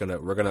happen. We're going to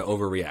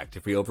overreact.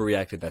 If we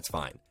overreacted, that's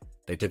fine.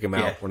 They took him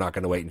out. We're not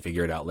going to wait and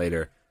figure it out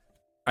later.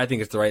 I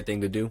think it's the right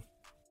thing to do.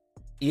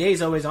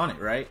 EA's always on it,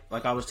 right?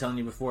 Like I was telling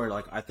you before,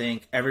 like I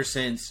think ever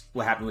since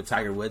what happened with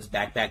Tiger Woods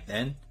back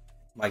then,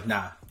 like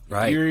nah.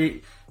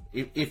 Right.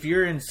 If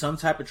you're in some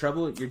type of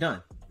trouble, you're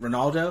done.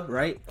 Ronaldo,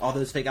 right? All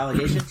those fake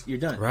allegations, you're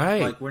done.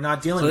 Right. Like we're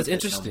not dealing with it. So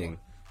that's interesting.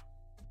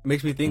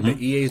 Makes me think that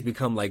EA's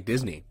become like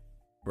Disney.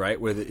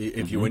 Right, where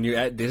when you're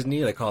at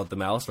Disney, they call it the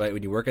mouse. Right,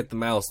 when you work at the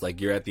mouse, like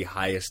you're at the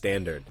highest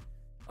standard.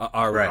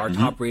 Our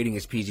top rating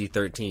is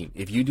PG-13.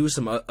 If you do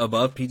some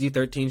above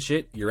PG-13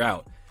 shit, you're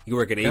out. You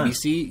work at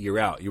ABC, you're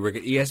out. You work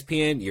at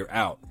ESPN, you're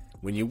out.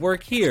 When you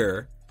work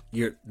here,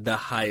 you're the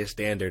highest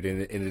standard,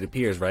 and it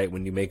appears right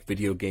when you make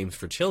video games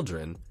for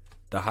children,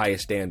 the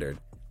highest standard.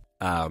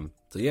 So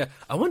yeah,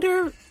 I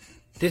wonder,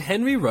 did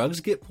Henry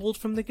Ruggs get pulled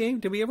from the game?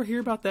 Did we ever hear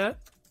about that?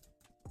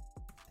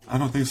 I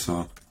don't think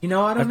so. I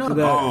don't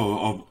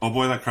know. Oh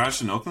boy, that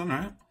crashed in Oakland,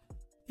 right?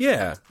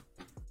 Yeah.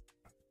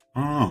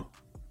 Oh.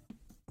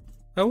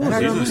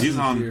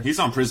 He's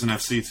on Prison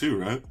FC too,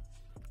 right?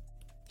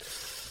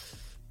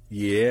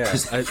 Yeah. I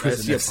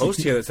see a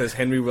post here that says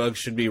Henry Ruggs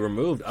should be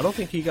removed. I don't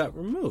think he got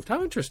removed.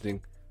 How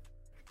interesting.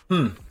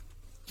 John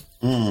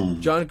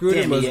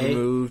Gruden was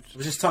removed.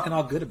 We're just talking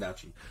all good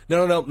about you.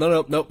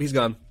 No. He's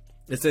gone.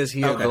 It says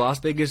here, the Las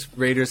Vegas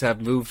Raiders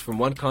have moved from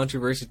one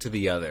controversy to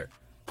the other.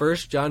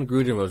 First, John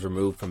Gruden was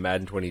removed from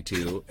Madden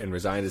 22 and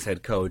resigned as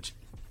head coach.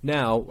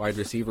 Now, wide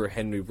receiver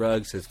Henry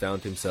Ruggs has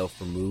found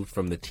himself removed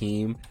from the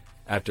team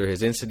after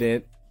his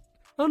incident.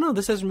 Oh, no,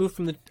 this says removed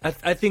from the...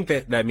 I think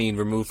that means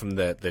removed from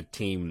the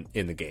team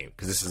in the game,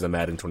 because this is a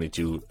Madden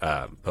 22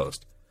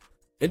 post.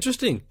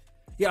 Interesting.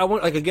 Yeah, I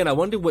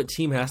wonder what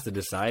team has to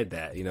decide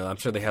that. I'm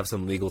sure they have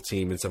some legal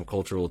team and some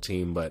cultural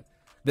team, but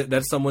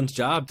that's someone's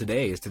job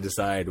today is to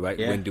decide, right,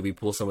 when do we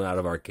pull someone out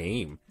of our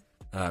game.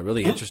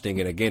 Really interesting,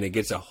 and again, it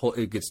gets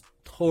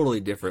totally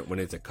different when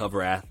it's a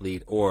cover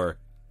athlete or,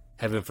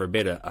 heaven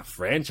forbid, a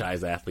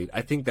franchise athlete.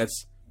 I think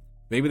that's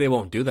maybe they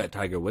won't do that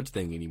Tiger Woods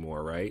thing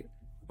anymore, right?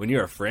 When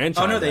you're a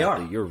franchise, they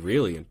athlete, are. You're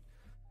really in.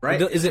 Right?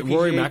 Is it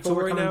Rory PGA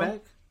Tour McIlroy now? back?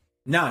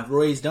 No,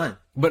 Rory's done.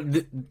 But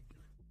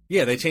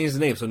yeah, they changed the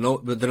name, so no,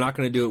 but they're not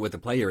going to do it with the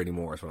player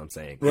anymore. Is what I'm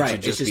saying. It Right.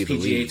 should It's just be the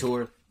PGA league.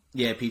 Tour.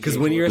 Yeah, PGA. Because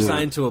when Tour. you're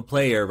assigned to a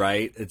player,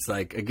 right? It's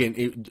like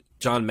again,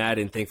 John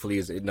Madden, thankfully,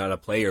 is not a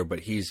player, but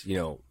he's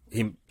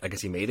I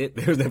guess he made it.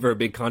 There was never a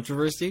big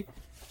controversy.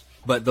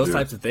 But those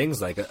types of things,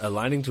 like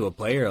aligning to a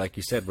player, like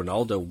you said,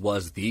 Ronaldo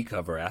was the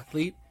cover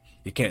athlete.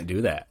 You can't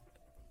do that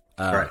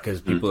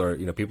because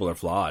people are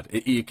flawed.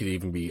 It could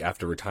even be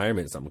after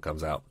retirement something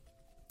comes out.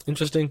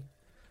 Interesting.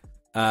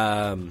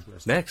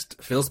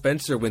 Next, Phil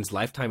Spencer wins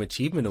Lifetime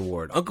Achievement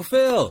Award. Uncle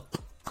Phil.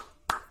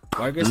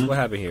 Marcus, what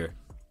happened here?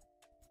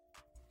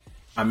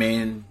 I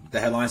mean, the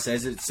headline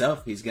says it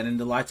itself. He's getting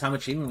the Lifetime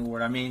Achievement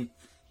Award. I mean,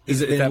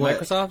 Is it at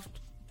Microsoft?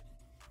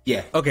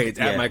 Yeah. Okay, it's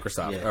at Yeah,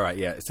 Microsoft. yeah. All right,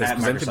 yeah. It says At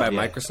presented by Microsoft,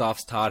 yeah.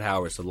 Microsoft's Todd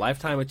Howard. So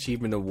Lifetime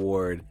Achievement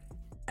Award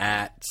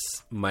at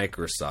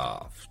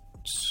Microsoft.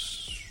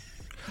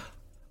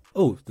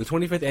 Oh, the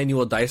 25th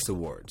Annual DICE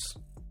Awards.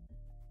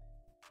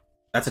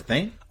 That's a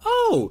thing?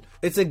 Oh,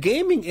 it's a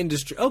gaming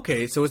industry.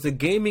 Okay, so it's a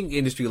gaming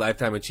industry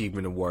Lifetime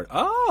Achievement Award.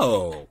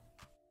 Oh.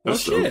 Well,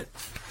 That's dope. shit.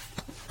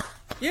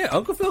 Yeah,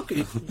 Uncle Phil.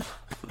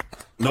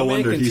 No man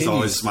wonder he's continues.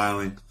 always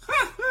smiling.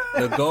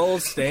 The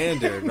gold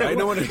standard, right?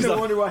 No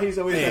wonder why he's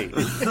always. Hey.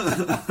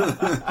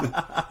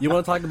 You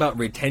want to talk about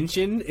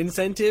retention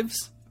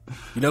incentives?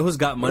 You know who's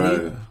got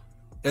money?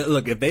 Right.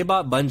 Look, if they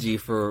bought Bungie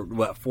for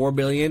what $4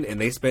 billion and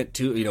they spent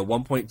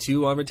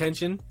 1.2 on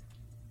retention,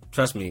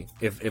 trust me.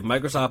 If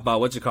Microsoft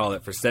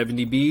bought for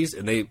 70 Bs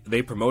and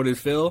they promoted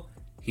Phil,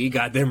 he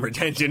got them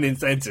retention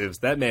incentives.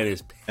 That man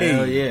is paid.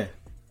 Hell yeah.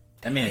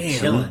 That man is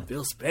chilling.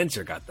 Phil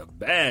Spencer got the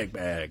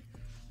bag.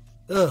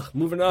 Ugh,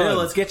 moving on. Phil,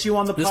 let's get you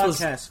on the This was-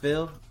 podcast,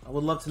 Phil. I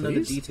would love to know the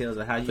Please? details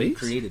of how you Please?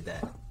 created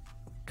that.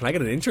 Can I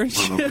get an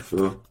internship? Uncle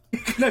Phil.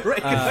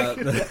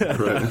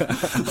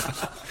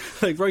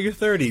 Like, bro, you're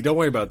 30. Don't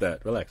worry about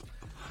that. Relax.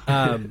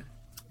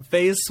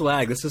 FaZe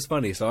Swag. This is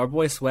funny. So our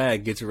boy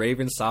Swag gets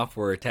Raven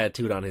Software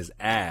tattooed on his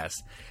ass.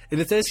 And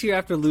it says here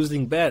after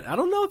losing bet. I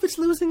don't know if it's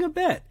losing a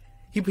bet.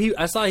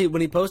 I saw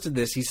when he posted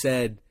this, he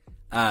said,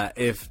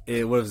 if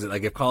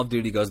Call of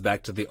Duty goes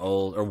back to the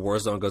old, or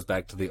Warzone goes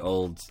back to the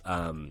old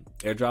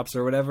airdrops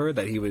or whatever,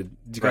 that he would,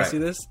 did you guys see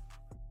this?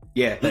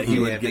 Yeah. That he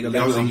would get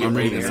I'm reading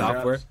Raven it.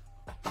 Software.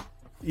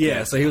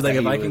 Yeah, so he was like, That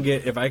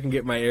if I can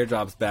get my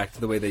airdrops back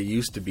to the way they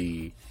used to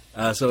be.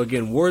 So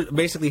again,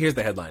 basically here's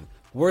the headline: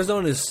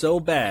 Warzone is so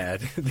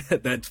bad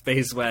that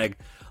FaZe Swag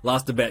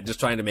lost a bet just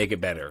trying to make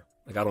it better.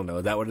 Like, I don't know,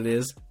 is that what it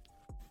is?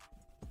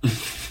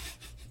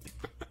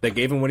 They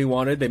gave him what he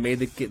wanted. They made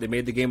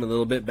the game a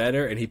little bit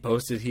better, and he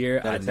posted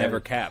here, "I never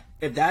cap."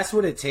 If that's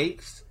what it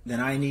takes, then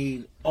I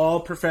need all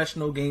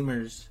professional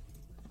gamers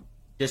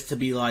just to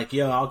be like,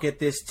 yo, I'll get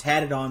this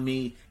tatted on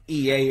me,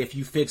 EA, if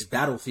you fix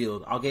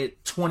Battlefield. I'll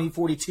get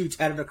 2042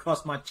 tatted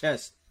across my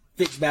chest.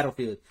 Fix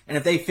Battlefield. And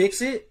if they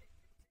fix it,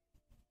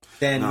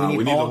 then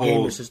we need all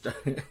gamers to start.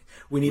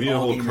 we need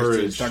all gamers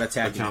Courage to start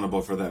attacking.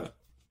 accountable for that.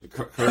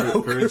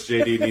 Courage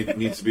JD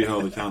needs to be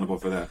held accountable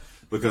for that.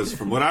 Because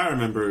from what I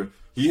remember,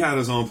 he had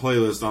his own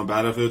playlist on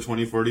Battlefield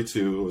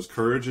 2042. It was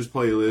Courage's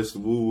playlist.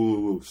 Woo,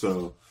 woo, woo.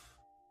 So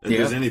if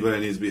there's anybody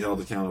that needs to be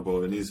held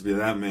accountable, it needs to be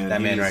that man.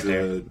 That man right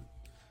there.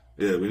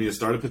 Yeah, we need to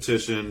start a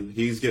petition.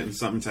 He's getting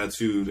something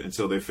tattooed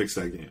until they fix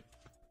that game.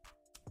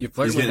 You're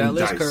flirting with that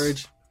list,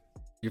 Courage.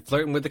 You're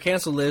flirting with the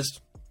cancel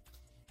list.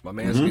 My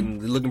man's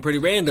looking pretty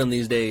random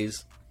these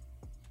days.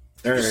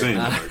 Just saying,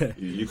 like,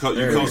 you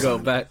go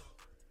back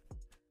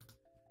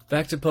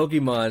to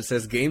Pokemon. It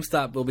says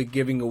GameStop will be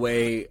giving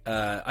away.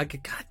 I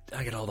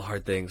get all the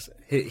hard things.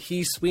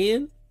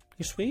 Hisuian,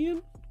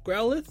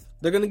 Growlithe.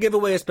 They're gonna give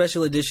away a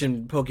special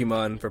edition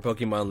Pokemon for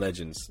Pokemon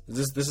Legends.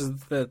 This is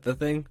the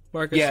thing,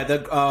 Marcus? Yeah,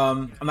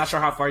 I'm not sure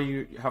how far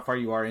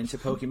you are into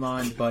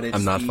Pokemon, but it's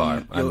I'm not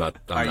far. I'm not.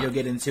 You'll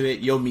get into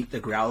it. You'll meet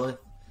the Growlithe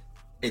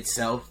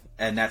itself,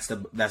 and that's the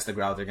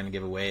Growlithe they're gonna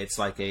give away. It's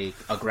like a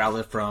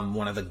Growlithe from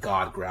one of the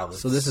God Growlithes.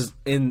 So this is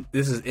in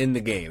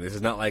the game. This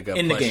is not like a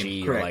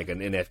plushie or like an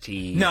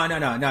NFT. No.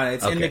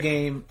 It's in the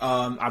game.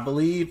 I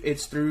believe it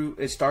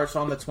starts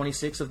on the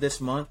 26th of this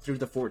month through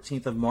the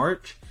 14th of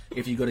March.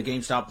 If you go to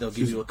GameStop, they'll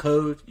give you a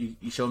code.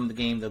 You show them the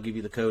game, they'll give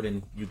you the code,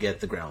 and you get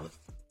the Growlithe.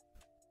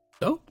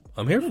 Oh,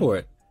 I'm here for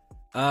it.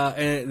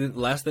 And the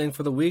last thing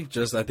for the week,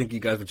 I think you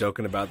guys were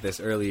joking about this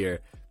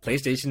earlier.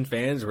 PlayStation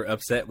fans were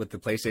upset with the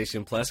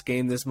PlayStation Plus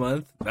game this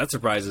month. That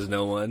surprises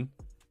no one.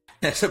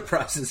 That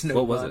surprises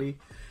nobody.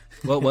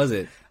 What was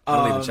it? I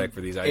don't even check for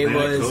these items.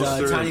 It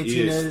was Tiny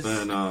Tina's.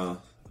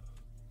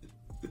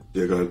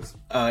 Yeah, go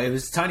ahead. It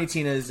was Tiny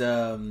Tina's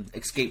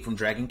Escape from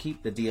Dragon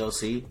Keep, the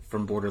DLC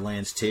from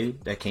Borderlands 2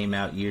 that came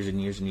out years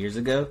and years and years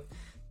ago.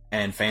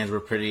 And fans were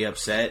pretty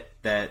upset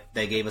that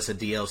they gave us a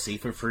DLC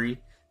for free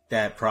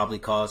that probably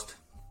cost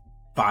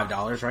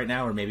 $5 right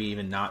now, or maybe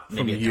even not.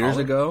 Maybe from years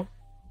ago.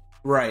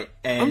 Right.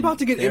 And I'm about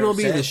to get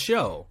MLB The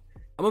Show.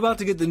 I'm about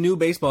to get the new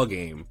baseball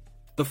game,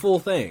 the full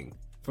thing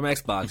from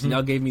Xbox, and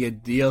y'all gave me a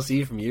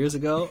DLC from years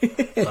ago.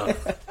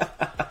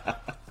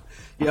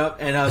 Yep,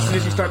 and as soon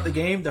as you start the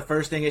game, the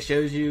first thing it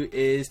shows you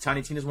is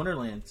Tiny Tina's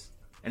Wonderlands.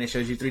 And it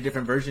shows you 3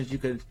 different versions you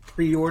could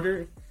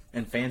pre-order,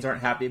 and fans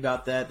aren't happy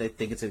about that. They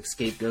think it's a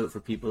scapegoat for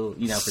people, for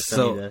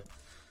Sony to...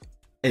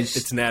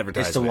 It's an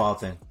advertisement. It's the wild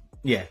thing.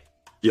 Yeah.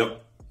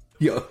 Yep.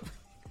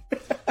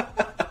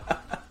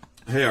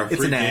 Hey, our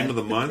free game of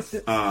the month.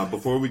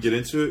 Before we get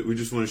into it, we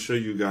just want to show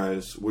you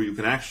guys where you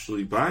can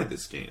actually buy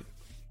this game.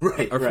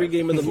 Our free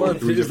game of the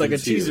month is like a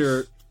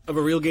teaser of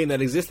a real game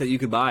that exists that you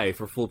could buy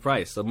for full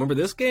price. So remember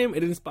this game?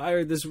 It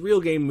inspired this real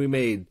game we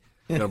made.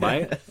 You want to buy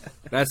it?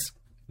 That's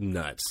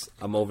nuts.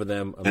 I'm over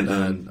them. I'm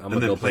done. I'm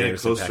going to go Planet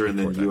Coaster and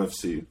then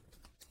UFC.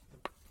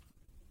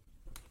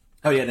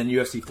 Oh, yeah, then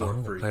UFC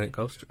 4 free. Planet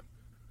Coaster.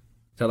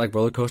 Is that like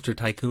Roller Coaster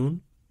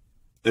Tycoon?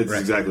 It's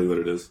exactly what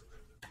it is.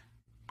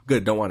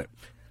 Good, don't want it.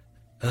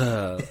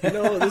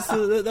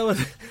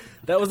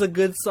 That was a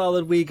good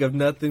solid week of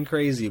nothing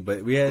crazy,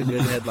 but we had good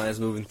headlines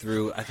moving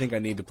through. I think I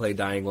need to play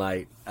Dying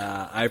Light.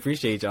 I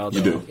appreciate y'all.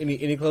 You do.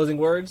 Any closing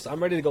words?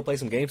 I'm ready to go play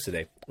some games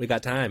today. We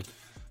got time.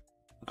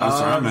 That's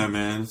all right,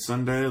 man.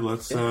 Sunday,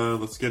 let's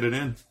get it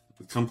in.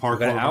 Come park.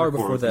 We got an hour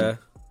before the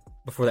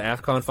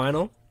AFCON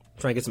final.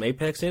 Try and get some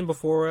Apex in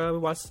before we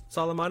watch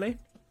Salamane.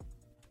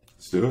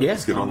 Let's do it.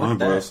 Let's get online,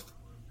 boys.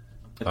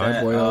 All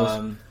right,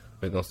 boys.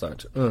 We're gonna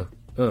start.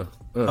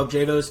 Hope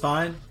Javo's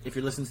fine. If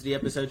you're listening to the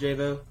episode,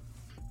 Javo,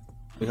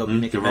 we hope you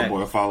make it back. Give our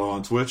boy a follow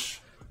on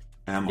Twitch.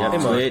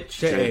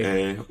 Twitch.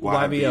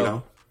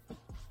 JAYBO.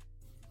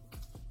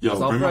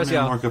 Yo, bring my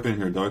man Mark up in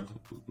here, Doug.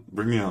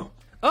 Bring me out.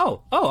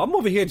 Oh, I'm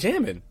over here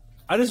jamming.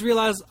 I just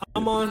realized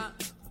I'm on.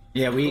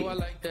 Yeah,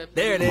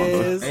 there it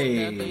is.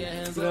 Hey. You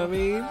know what I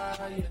mean?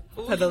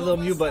 Had that little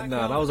mute button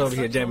on. I was over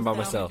here jamming by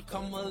myself.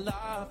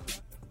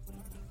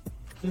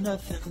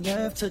 Nothing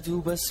left to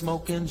do but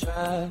smoke and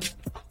drive.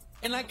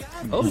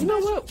 Oh, you know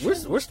what?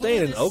 We're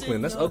staying in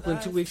Oakland. That's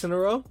Oakland 2 weeks in a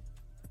row.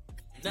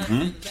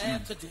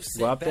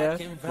 Go up there,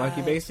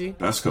 Mikey Basie.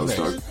 Best Coast,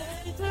 Doug.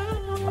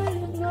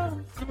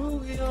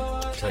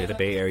 Tell you, the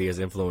Bay Area's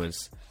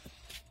influence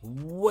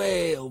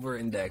way over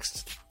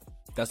indexed.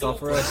 That's all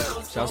for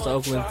us. Shouts to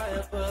Oakland.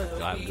 Y'all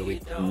have a good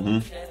week.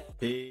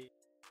 Peace.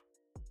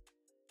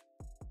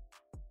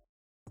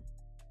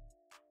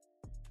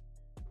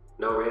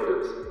 No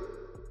randoms.